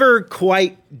never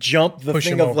quite jump the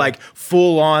thing of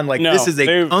full on this is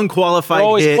a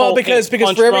unqualified hit. Well, because for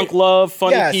drunk love,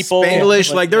 funny people,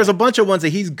 Spanglish. There's a bunch of ones that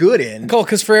he's good in. Cool,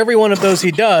 because for every one of those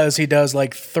he does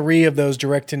 3 of those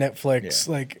direct to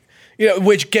Netflix,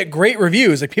 which get great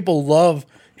reviews. People love.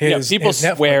 People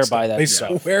swear by that. They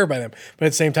swear by them. But at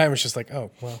the same time, it's just oh,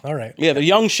 well, all right. Yeah, the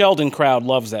young Sheldon crowd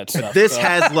loves that stuff. This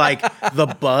has the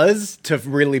buzz to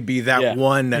really be that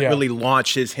one that really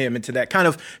launches him into that kind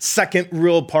of second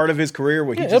real part of his career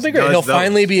where it'll be great. He'll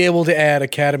finally be able to add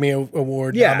Academy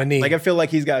Award nominee. I feel like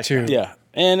he's got to. Yeah.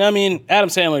 And I mean, Adam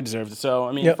Sandler deserves it. So,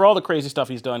 I mean, for all the crazy stuff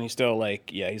he's done, he's still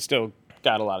he's still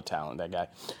got a lot of talent, that guy.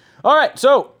 All right,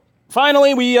 so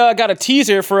finally, we got a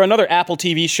teaser for another Apple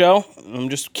TV show. I'm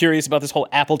just curious about this whole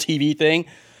Apple TV thing.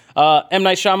 M.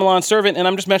 Night Shyamalan's Servant, and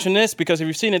I'm just mentioning this because if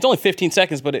you've seen it, it's only 15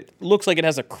 seconds, but it looks like it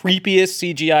has the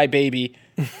creepiest CGI baby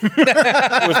with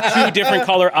 2 different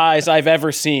color eyes I've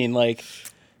ever seen.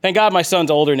 Thank God my son's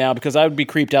older now because I would be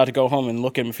creeped out to go home and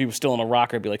look at him if he was still in a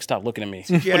rocker. I'd be like, stop looking at me.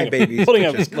 CGI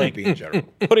babies creepy in general.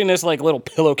 Putting this little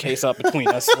pillowcase up between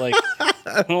us. I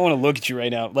don't want to look at you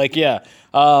right now.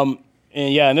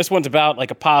 And this one's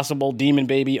about a possible demon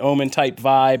baby omen type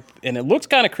vibe, and it looks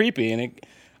kind of creepy. And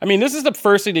this is the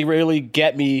first thing to really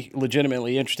get me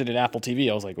legitimately interested in Apple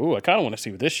TV. I was like, ooh, I kind of want to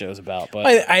see what this show's about. But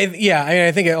I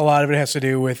think a lot of it has to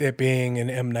do with it being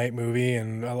an M. Night movie,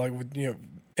 and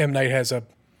M. Night has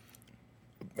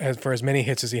for as many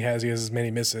hits as he has as many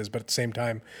misses. But at the same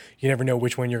time, you never know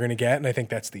which one you're going to get, and I think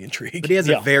that's the intrigue. But he has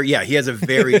a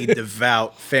very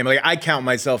devout family. I count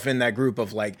myself in that group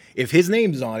of if his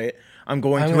name's on it, I'm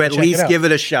going to at least give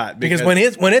it a shot. Because when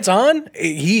it's on,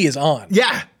 he is on.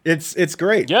 Yeah, it's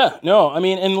great. Yeah, no, I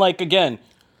mean, and again,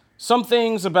 some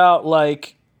things about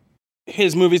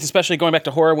his movies, especially going back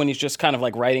to horror when he's just kind of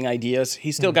writing ideas,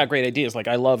 he's still got great ideas.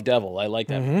 I love Devil. I like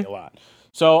that movie a lot.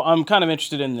 So I'm kind of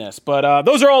interested in this. But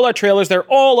those are all our trailers. They're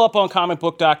all up on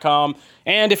comicbook.com.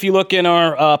 And if you look in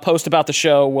our post about the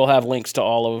show, we'll have links to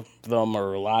all of them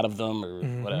or a lot of them or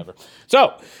whatever.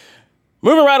 So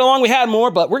Moving right along, we had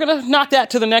more, but we're going to knock that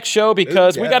to the next show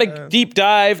because we got to deep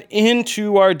dive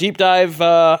into our deep dive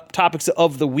topics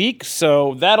of the week.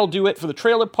 So that'll do it for the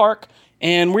trailer park.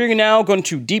 And we're now going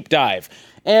to deep dive.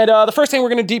 And the first thing we're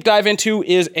going to deep dive into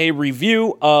is a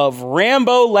review of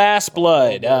Rambo Last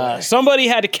Blood. Somebody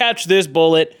had to catch this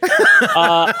bullet.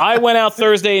 I went out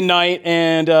Thursday night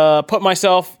and put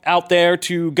myself out there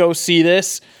to go see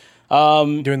this.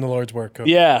 Doing the Lord's work.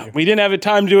 Yeah, we didn't have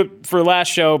time to do it for last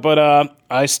show, but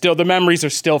the memories are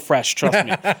still fresh, trust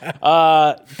me.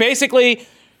 Basically,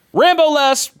 Rambo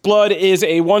Last Blood is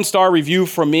a 1-star review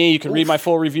from me. You can read my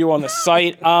full review on the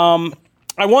site.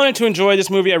 I wanted to enjoy this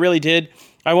movie, I really did.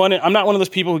 I'm not one of those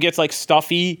people who gets like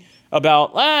stuffy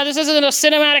about, this isn't a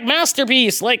cinematic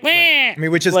masterpiece, like, meh. I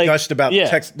mean, we just gushed about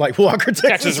Walker,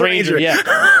 Texas Ranger. Yeah.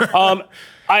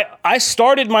 I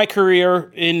started my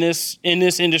career in this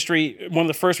industry. One of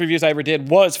the first reviews I ever did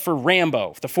was for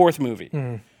Rambo, the 4th movie.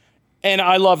 And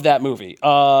I love that movie.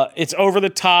 It's over the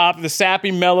top, the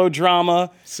sappy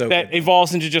melodrama that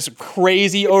evolves into just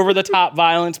crazy over the top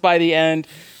violence by the end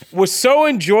was so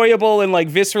enjoyable and like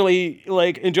viscerally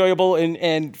like enjoyable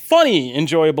and funny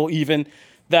enjoyable even.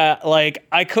 That like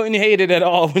I couldn't hate it at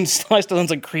all when Sly Stallone's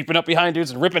like creeping up behind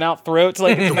dudes and ripping out throats,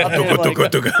 like,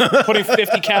 putting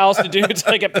 50 cals to dudes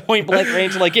like at point blank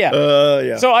range, like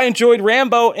So I enjoyed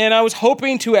Rambo, and I was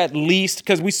hoping to at least,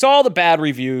 because we saw the bad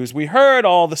reviews, we heard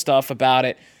all the stuff about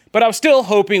it, but I was still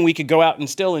hoping we could go out and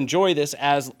still enjoy this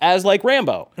as like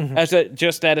Rambo, as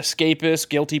just that escapist,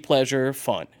 guilty pleasure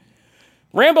fun.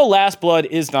 Rambo Last Blood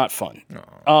is not fun.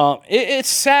 It's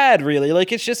sad, really.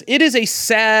 Like, it is a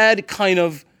sad kind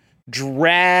of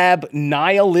drab,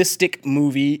 nihilistic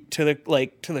movie to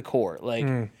the core.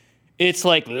 Like, it's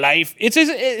like life.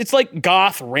 It's like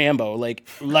goth Rambo. Like,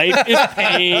 life is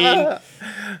pain.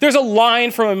 There's a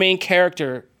line from a main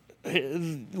character,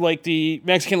 like the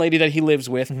Mexican lady that he lives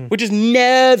with, which is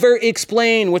never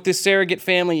explained what this surrogate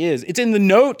family is. It's in the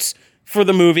notes for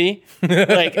the movie.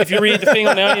 Like, if you read the thing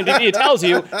on IMDb, it tells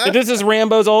you that this is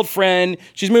Rambo's old friend.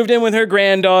 She's moved in with her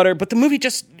granddaughter, but the movie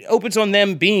just opens on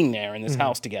them being there in this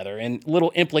house together, and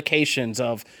little implications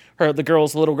of the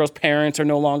little girl's parents are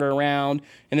no longer around,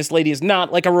 and this lady is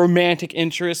not like a romantic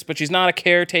interest, but she's not a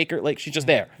caretaker. Like, she's just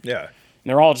there. Yeah. And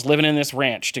they're all just living in this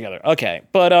ranch together. Okay.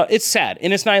 But it's sad,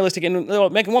 and it's nihilistic. And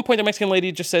at one point, the Mexican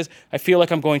lady just says, I feel like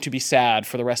I'm going to be sad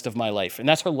for the rest of my life. And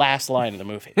that's her last line in the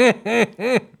movie.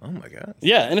 Oh, my God.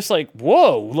 Yeah, and it's like,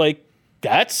 whoa, like,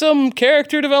 that's some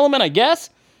character development, I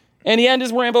guess. And the end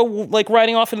is Rambo, like,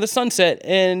 riding off into the sunset,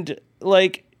 and,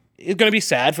 like, is going to be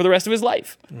sad for the rest of his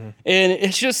life. And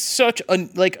it's just such a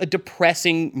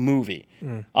depressing movie.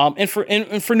 And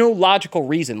for no logical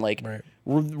reason. Like,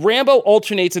 Rambo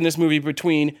alternates in this movie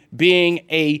between being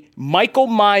a Michael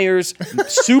Myers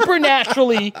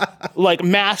supernaturally like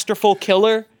masterful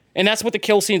killer, and that's what the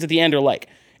kill scenes at the end are like.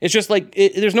 It's just like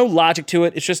there's no logic to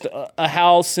it. It's just a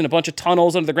house and a bunch of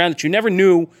tunnels under the ground that you never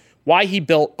knew why he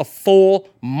built a full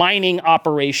mining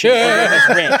operation over his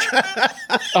ranch.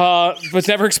 But it's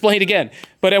never explained again.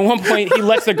 But at one point, he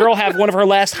lets the girl have one of her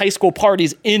last high school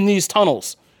parties in these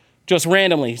tunnels. Just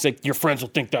randomly. He's like, your friends will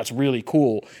think that's really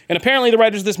cool. And apparently the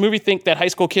writers of this movie think that high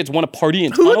school kids want to party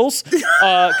in tunnels.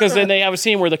 Because then they have a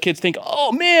scene where the kids think,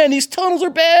 oh man, these tunnels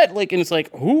are bad. Like, and it's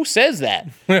like, who says that?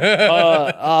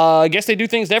 I guess they do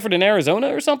things different in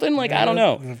Arizona or something. Like, I don't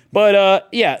know. But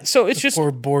yeah, so it's just...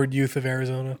 Poor bored youth of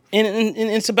Arizona. And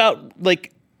it's about,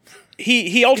 like...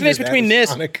 He alternates between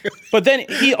this, but then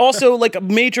he also, like, a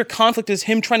major conflict is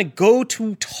him trying to go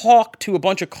to talk to a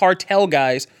bunch of cartel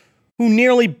guys who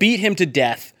nearly beat him to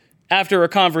death after a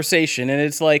conversation. And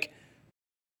it's like,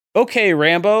 okay,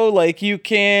 Rambo, like, you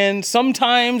can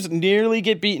sometimes nearly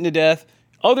get beaten to death.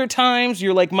 Other times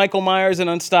you're like Michael Myers and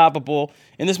unstoppable.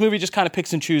 And this movie just kind of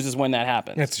picks and chooses when that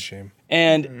happens. That's a shame.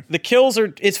 And the kills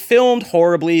it's filmed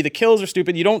horribly. The kills are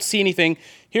stupid. You don't see anything.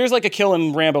 Here's like a kill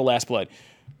in Rambo Last Blood.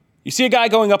 You see a guy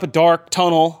going up a dark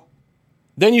tunnel.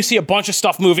 Then you see a bunch of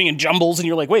stuff moving in jumbles, and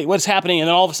you're like, wait, what's happening? And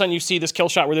then all of a sudden you see this kill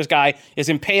shot where this guy is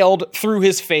impaled through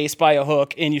his face by a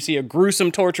hook, and you see a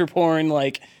gruesome torture porn,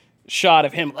 like, shot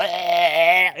of him.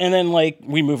 And then, like,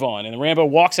 we move on. And Rambo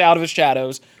walks out of his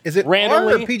shadows. Is it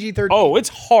randomly. R or PG-13? Oh, it's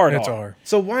hard. It's R.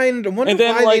 So why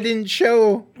they didn't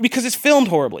show... Because it's filmed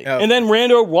horribly. Oh. And then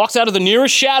Rambo walks out of the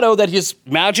nearest shadow that he's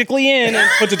magically in and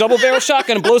puts a double-barrel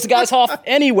shotgun and blows the guy's off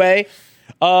anyway.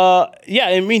 Yeah,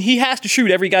 I mean, he has to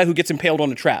shoot every guy who gets impaled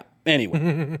on a trap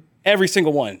anyway. Every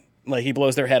single one. Like, he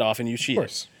blows their head off and you shoot. Of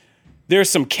course. There's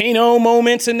some Kano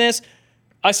moments in this.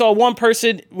 I saw one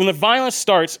person, when the violence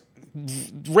starts,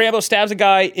 Rambo stabs a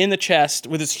guy in the chest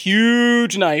with his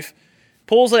huge knife,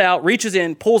 pulls it out, reaches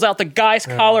in, pulls out the guy's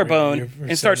collarbone,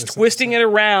 and starts twisting it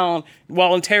around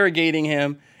while interrogating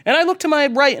him. And I looked to my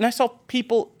right, and I saw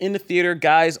people in the theater,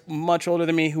 guys much older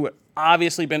than me, who had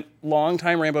obviously been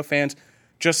longtime Rambo fans,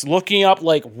 just looking up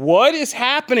like, what is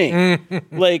happening?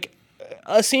 Like,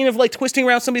 a scene of like twisting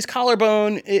around somebody's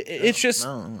collarbone. It's just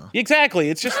exactly.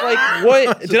 It's just like,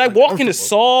 what did I walk into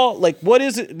Saw? Like, what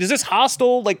is it? Is this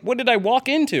Hostile? Like, what did I walk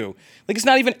into? Like, it's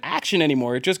not even action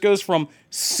anymore. It just goes from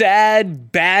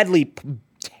sad, badly,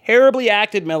 terribly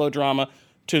acted melodrama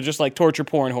to just like torture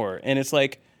porn horror. And it's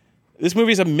like, this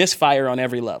movie's a misfire on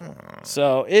every level.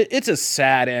 So it's a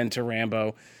sad end to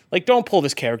Rambo. Like, don't pull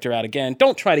this character out again.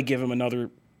 Don't try to give him another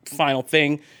final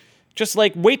thing. Just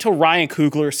like wait till Ryan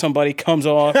Coogler or somebody comes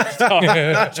off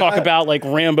talk about like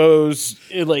Rambo's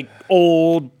like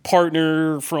old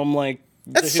partner from like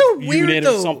that's so weird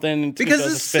though, or something because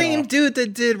the same dude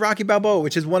that did Rocky Balboa,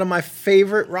 which is one of my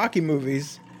favorite Rocky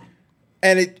movies,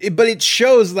 and it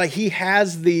shows like he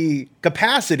has the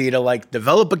capacity to like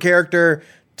develop a character,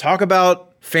 talk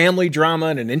about family drama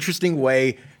in an interesting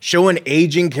way, show an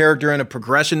aging character in a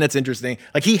progression that's interesting.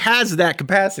 Like he has that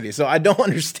capacity, so I don't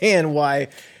understand why.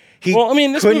 Well, I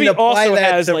mean, this movie also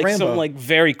has like Rambo. some like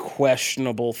very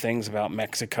questionable things about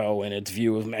Mexico and its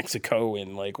view of Mexico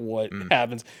and like what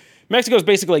happens. Mexico is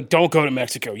basically like, don't go to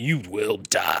Mexico, you will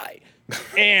die,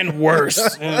 and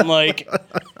worse. And like,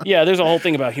 yeah, there's a whole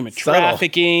thing about human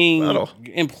trafficking,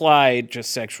 implied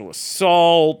just sexual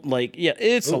assault. Like, yeah,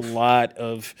 it's a lot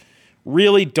of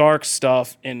really dark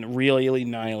stuff and really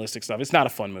nihilistic stuff. It's not a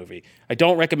fun movie. I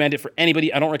don't recommend it for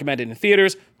anybody. I don't recommend it in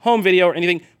theaters, home video, or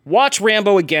anything. Watch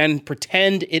Rambo again.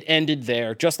 Pretend it ended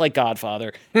there, just like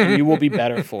Godfather, and you will be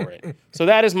better for it. So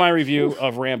that is my review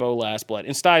of Rambo: Last Blood.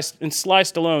 And Sly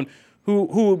Stallone,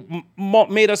 who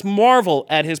made us marvel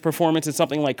at his performance in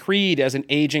something like Creed as an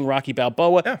aging Rocky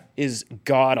Balboa, is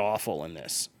god-awful in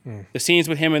this. The scenes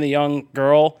with him and the young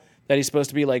girl that he's supposed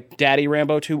to be like Daddy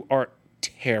Rambo to are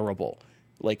terrible,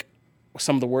 like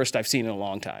some of the worst I've seen in a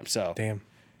long time. So damn,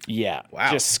 yeah,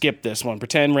 just skip this one.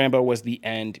 Pretend Rambo was the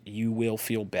end. You will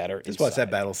feel better. Just watch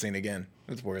that battle scene again.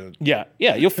 It's worth it. Yeah,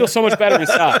 you'll feel so much better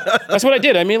inside. That's what I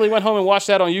did. I immediately went home and watched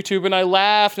that on YouTube, and I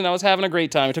laughed, and I was having a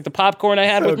great time. I took the popcorn I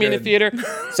had with me in the theater,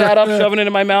 sat up, shoving it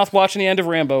in my mouth, watching the end of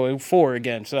Rambo 4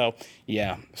 again. So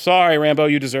yeah, sorry Rambo,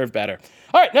 you deserve better.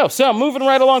 All right, so moving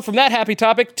right along from that happy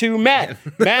topic to Matt.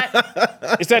 Matt,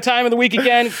 it's that time of the week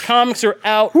again. Comics are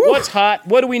out. What's hot?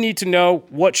 What do we need to know?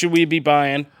 What should we be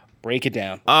buying? Break it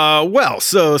down.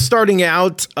 So starting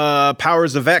out,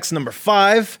 Powers of X number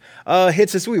 5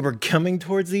 hits this week. We're coming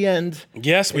towards the end.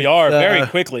 Yes, we are, very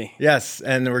quickly. Yes,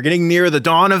 and we're getting near the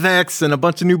dawn of X and a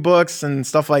bunch of new books and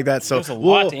stuff like that. So there's a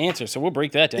lot to answer, so we'll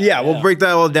break that down. Yeah, we'll break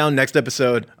that all down next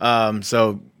episode.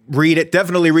 So read it.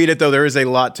 Definitely read it, though. There is a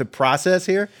lot to process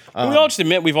here. We all just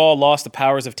admit we've all lost the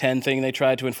powers of 10 thing they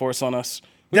tried to enforce on us.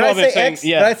 Did I say X?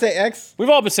 Yeah. Did I say X? We've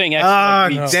all been saying X.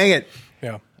 Dang it.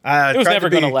 Yeah. It was never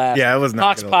going to last. Yeah, it was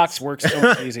not. Pox works so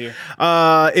much easier.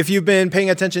 If you've been paying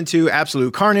attention to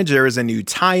Absolute Carnage, there is a new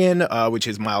tie-in, which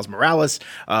is Miles Morales.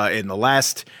 In the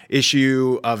last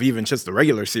issue of even just the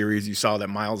regular series, you saw that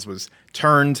Miles was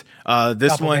turned.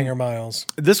 This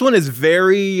one is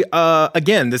very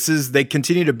again, they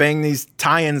continue to bang these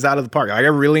tie-ins out of the park. I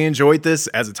really enjoyed this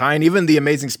as a tie-in. Even the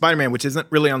Amazing Spider-Man, which isn't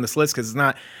really on this list because it's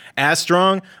not as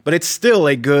strong, but it's still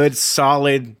a good,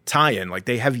 solid tie-in. Like,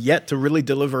 they have yet to really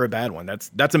deliver a bad one.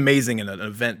 That's amazing in an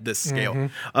event this scale.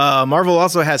 Marvel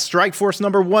also has Strike Force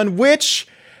number 1, which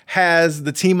has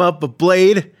the team up of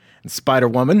Blade and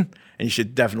Spider-Woman, and you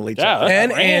should definitely check that out.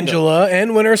 And Angela,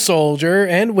 and Winter Soldier,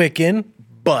 and Wiccan.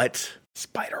 But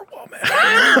Spider-Woman.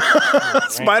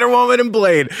 Spider-Woman and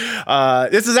Blade.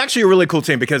 This is actually a really cool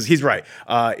team because he's right.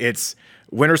 It's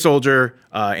Winter Soldier,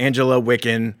 Angela,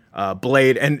 Wiccan,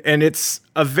 Blade, and it's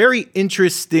a very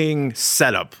interesting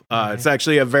setup. It's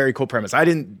actually a very cool premise. I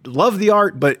didn't love the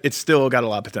art, but it's still got a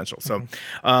lot of potential. So,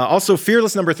 also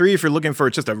Fearless number 3, if you're looking for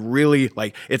just a really,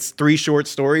 like, it's 3 short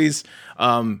stories.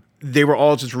 They were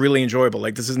all just really enjoyable.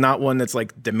 Like, this is not one that's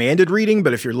like demanded reading,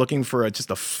 but if you're looking for just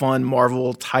a fun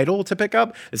Marvel title to pick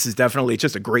up, this is definitely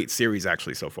just a great series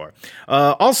actually so far.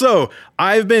 Also,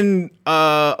 I've been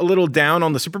a little down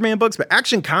on the Superman books, but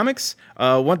Action Comics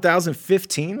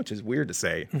 1015, which is weird to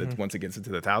say that once it gets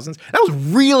into the thousands, that was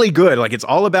really good. Like, it's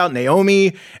all about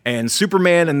Naomi and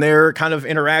Superman and their kind of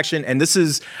interaction. And this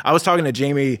is, I was talking to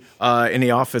Jamie in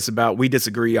the office about, we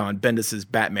disagree on Bendis's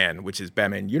Batman, which is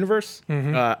Batman Universe.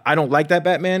 I don't like that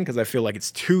Batman because I feel like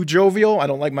it's too jovial. I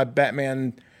don't like my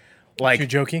Batman like too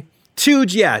jokey. Too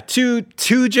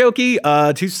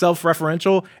jokey, too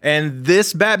self-referential. And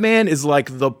this Batman is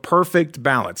like the perfect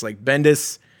balance. Like,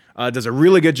 Bendis does a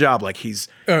really good job. Like he's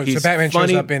so Batman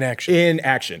funny shows up in action. In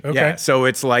action, Okay. yeah. So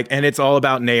it's like, and it's all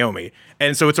about Naomi.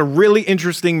 And so it's a really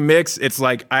interesting mix. It's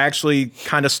like I actually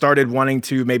kind of started wanting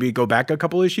to maybe go back a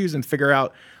couple issues and figure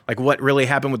out like what really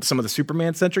happened with some of the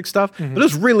Superman-centric stuff. But it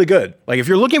was really good. Like if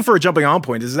you're looking for a jumping on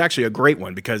point, this is actually a great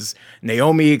one because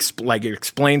Naomi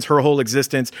explains her whole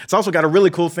existence. It's also got a really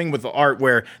cool thing with the art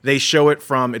where they show it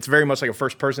from, it's very much like a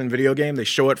first-person video game. They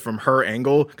show it from her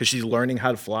angle because she's learning how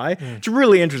to fly. It's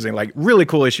really interesting, like really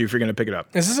cool issue if you're going to pick it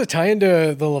up. Is this a tie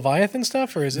into the Leviathan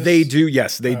stuff, or is this? They do,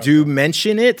 yes. They do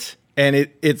mention it, and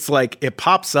it's like it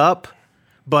pops up,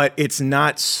 but it's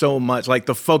not so much like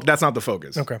that's not the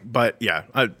focus. Okay. But yeah,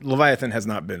 Leviathan has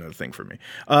not been a thing for me.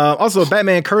 Also,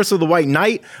 Batman Curse of the White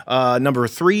Knight, number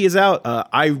 3 is out.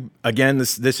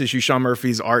 This issue, Sean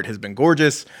Murphy's art has been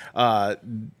gorgeous.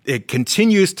 It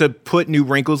continues to put new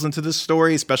wrinkles into this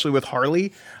story, especially with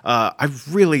Harley. I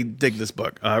really dig this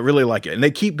book. I really like it. And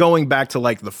they keep going back to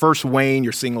like the first Wayne.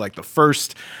 You're seeing like the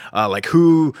first,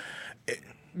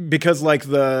 because like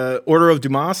the Order of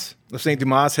Dumas, of Saint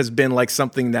Dumas, has been like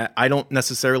something that I don't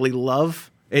necessarily love.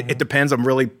 It depends. I'm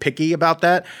really picky about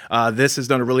that. This has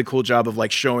done a really cool job of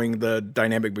like showing the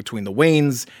dynamic between the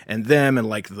Waynes and them, and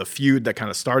like the feud that kind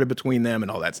of started between them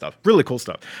and all that stuff. Really cool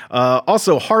stuff.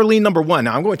 Also, Harley number 1.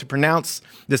 Now I'm going to pronounce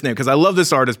this name because I love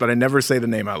this artist, but I never say the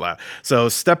name out loud. So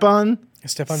Stepan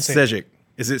Sejic.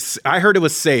 Is it? I heard it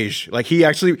was Sage. Like he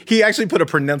actually put a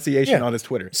pronunciation on his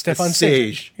Twitter. Stepan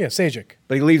Sage. Yeah, Sajic.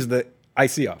 But he leaves the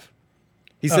IC off.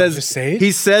 He just Sage?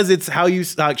 He says it's how you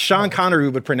Sean Connery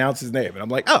would pronounce his name, and I'm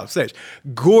like, oh, Sage.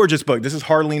 Gorgeous book. This is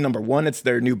Harley number 1. It's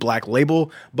their new Black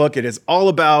Label book. It is all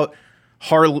about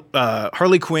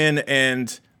Harley Quinn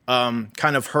and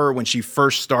kind of her when she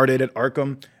first started at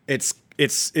Arkham. It's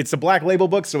a Black Label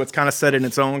book, so it's kind of set in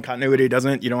its own continuity. You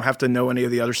don't have to know any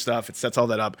of the other stuff. It sets all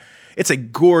that up. It's a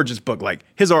gorgeous book. Like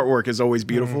his artwork is always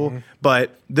beautiful,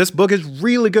 but this book is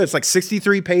really good. It's like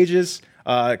 63 pages.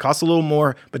 It costs a little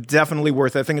more, but definitely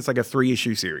worth it. I think it's like a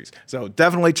 3-issue series. So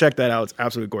definitely check that out. It's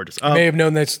absolutely gorgeous. I may have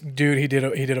known this dude. He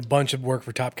did a bunch of work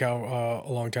for Top Cow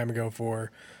a long time ago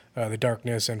for The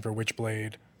Darkness and for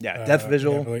Witchblade. Yeah, Death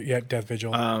Vigil. Death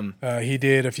Vigil. He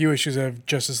did a few issues of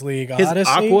Justice League His Odyssey.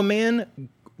 Aquaman.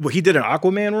 Well, he did an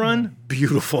Aquaman run.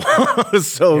 Beautiful.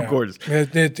 So gorgeous.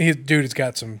 Dude, has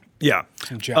got some. Yeah.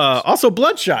 Some gems. Also,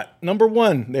 Bloodshot number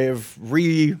 1. They have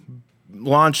rebooted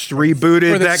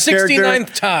for the that 69th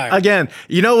character time. again.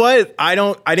 You know what? I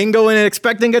didn't go in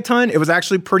expecting a ton. It was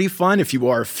actually pretty fun. If you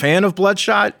are a fan of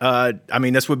Bloodshot,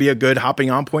 this would be a good hopping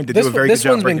on point to do a very good job. This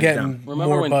one's been breaking it down. getting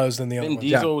more buzz than the other Vin one.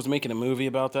 Diesel was making a movie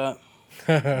about that.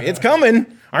 It's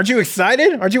coming. Aren't you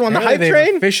excited? Aren't you on the hype They've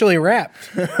train? officially wrapped.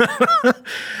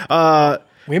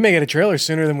 We may get a trailer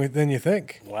sooner than you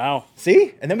think. Wow.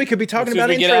 See? And then we could be talking As soon as about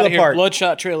it we in get out of Trailer here, Park.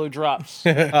 Bloodshot trailer drops.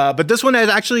 But this one is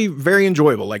actually very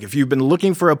enjoyable. Like if you've been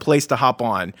looking for a place to hop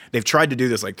on, they've tried to do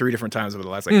this like 3 different times over the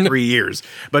last 3 years.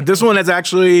 But this one is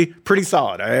actually pretty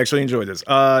solid. I actually enjoyed this.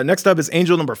 Next up is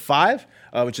Angel number 5.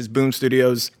 Which is Boom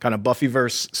Studios' kind of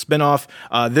Buffyverse spinoff.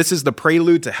 This is the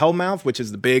prelude to Hellmouth, which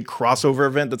is the big crossover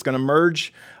event that's going to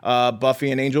merge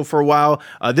Buffy and Angel for a while.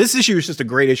 This issue is just a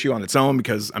great issue on its own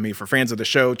because, for fans of the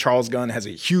show, Charles Gunn has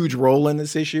a huge role in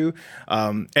this issue.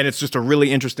 And it's just a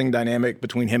really interesting dynamic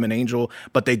between him and Angel,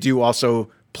 but they do also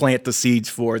plant the seeds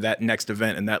for that next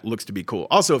event, and that looks to be cool.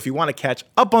 Also, if you want to catch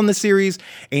up on the series,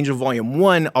 Angel Volume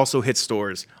 1 also hits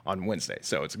stores on Wednesday.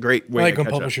 So it's a great way I like to when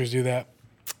catch up. publishers do that.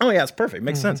 Oh, yeah, it's perfect.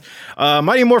 Makes sense.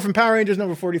 Mighty Morphin Power Rangers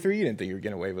number 43. You didn't think you were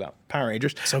getting away without Power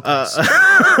Rangers. So close.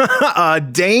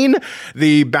 Dane,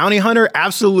 the bounty hunter,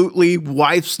 absolutely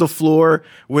wipes the floor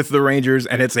with the Rangers,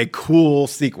 and it's a cool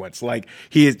sequence. Like,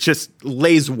 he just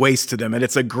lays waste to them, and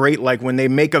it's a great, like, when they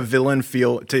make a villain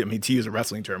feel, to use a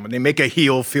wrestling term, when they make a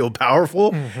heel feel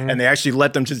powerful, and they actually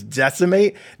let them just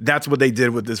decimate, that's what they did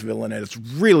with this villain, and it's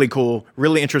really cool,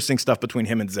 really interesting stuff between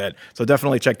him and Zed. So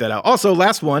definitely check that out. Also,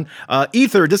 last one,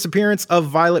 Ether, Disappearance of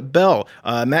Violet Bell.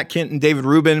 Matt Kent and David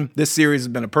Rubin. This series has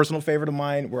been a personal favorite of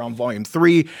mine. We're on volume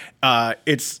 3.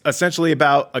 It's essentially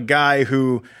about a guy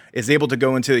who is able to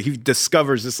go into, he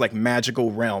discovers this like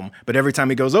magical realm, but every time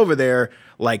he goes over there,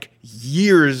 like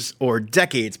years or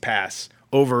decades pass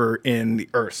over in the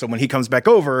earth. So when he comes back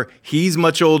over, he's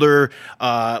much older,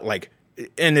 and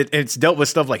it's dealt with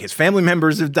stuff like his family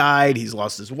members have died, he's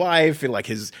lost his wife, and like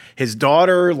his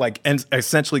daughter, and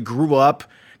essentially grew up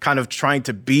kind of trying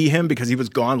to be him because he was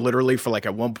gone literally for like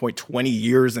at one point 20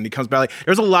 years, and he comes back. Like,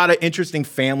 there's a lot of interesting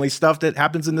family stuff that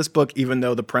happens in this book, even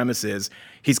though the premise is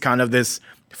he's kind of this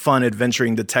fun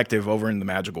adventuring detective over in the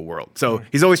magical world. So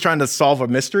he's always trying to solve a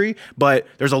mystery, but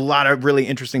there's a lot of really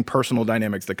interesting personal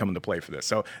dynamics that come into play for this.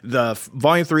 So the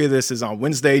volume 3 of this is on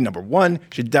Wednesday, number 1. You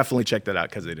should definitely check that out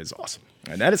because it is awesome.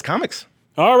 And that is comics.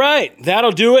 All right,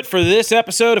 that'll do it for this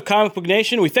episode of Comic Book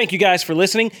Nation. We thank you guys for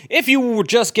listening. If you were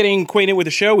just getting acquainted with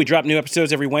the show, we drop new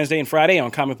episodes every Wednesday and Friday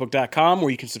on comicbook.com, where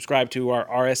you can subscribe to our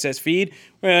RSS feed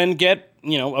and get,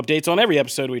 updates on every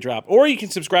episode we drop. Or you can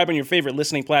subscribe on your favorite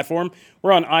listening platform.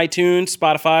 We're on iTunes,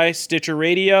 Spotify, Stitcher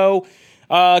Radio,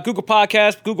 Google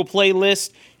Podcast, Google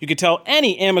Playlist. You can tell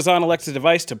any Amazon Alexa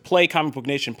device to play Comic Book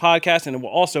Nation podcast, and it will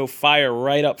also fire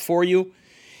right up for you.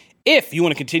 If you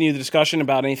want to continue the discussion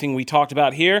about anything we talked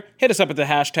about here, hit us up at the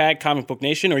hashtag Comic Book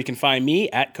Nation, or you can find me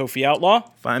at Kofi Outlaw.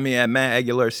 Find me at Matt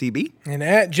Aguilar CB. And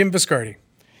at Jim Viscardi.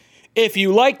 If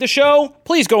you like the show,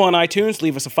 please go on iTunes,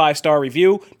 leave us a 5-star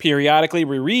review. Periodically,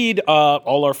 we read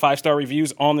all our 5-star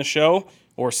reviews on the show,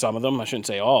 or some of them. I shouldn't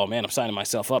say, oh, man, I'm signing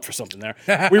myself up for something there.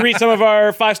 We read some of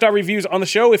our 5-star reviews on the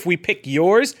show. If we pick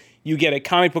yours, you get a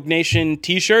Comic Book Nation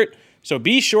t-shirt. So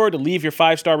be sure to leave your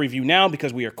 5-star review now,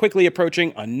 because we are quickly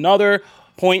approaching another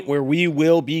point where we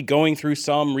will be going through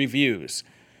some reviews.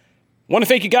 Want to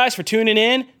thank you guys for tuning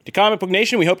in to Comic Book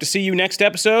Nation. We hope to see you next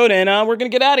episode, and we're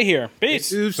going to get out of here. Peace.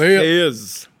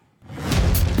 Deuces.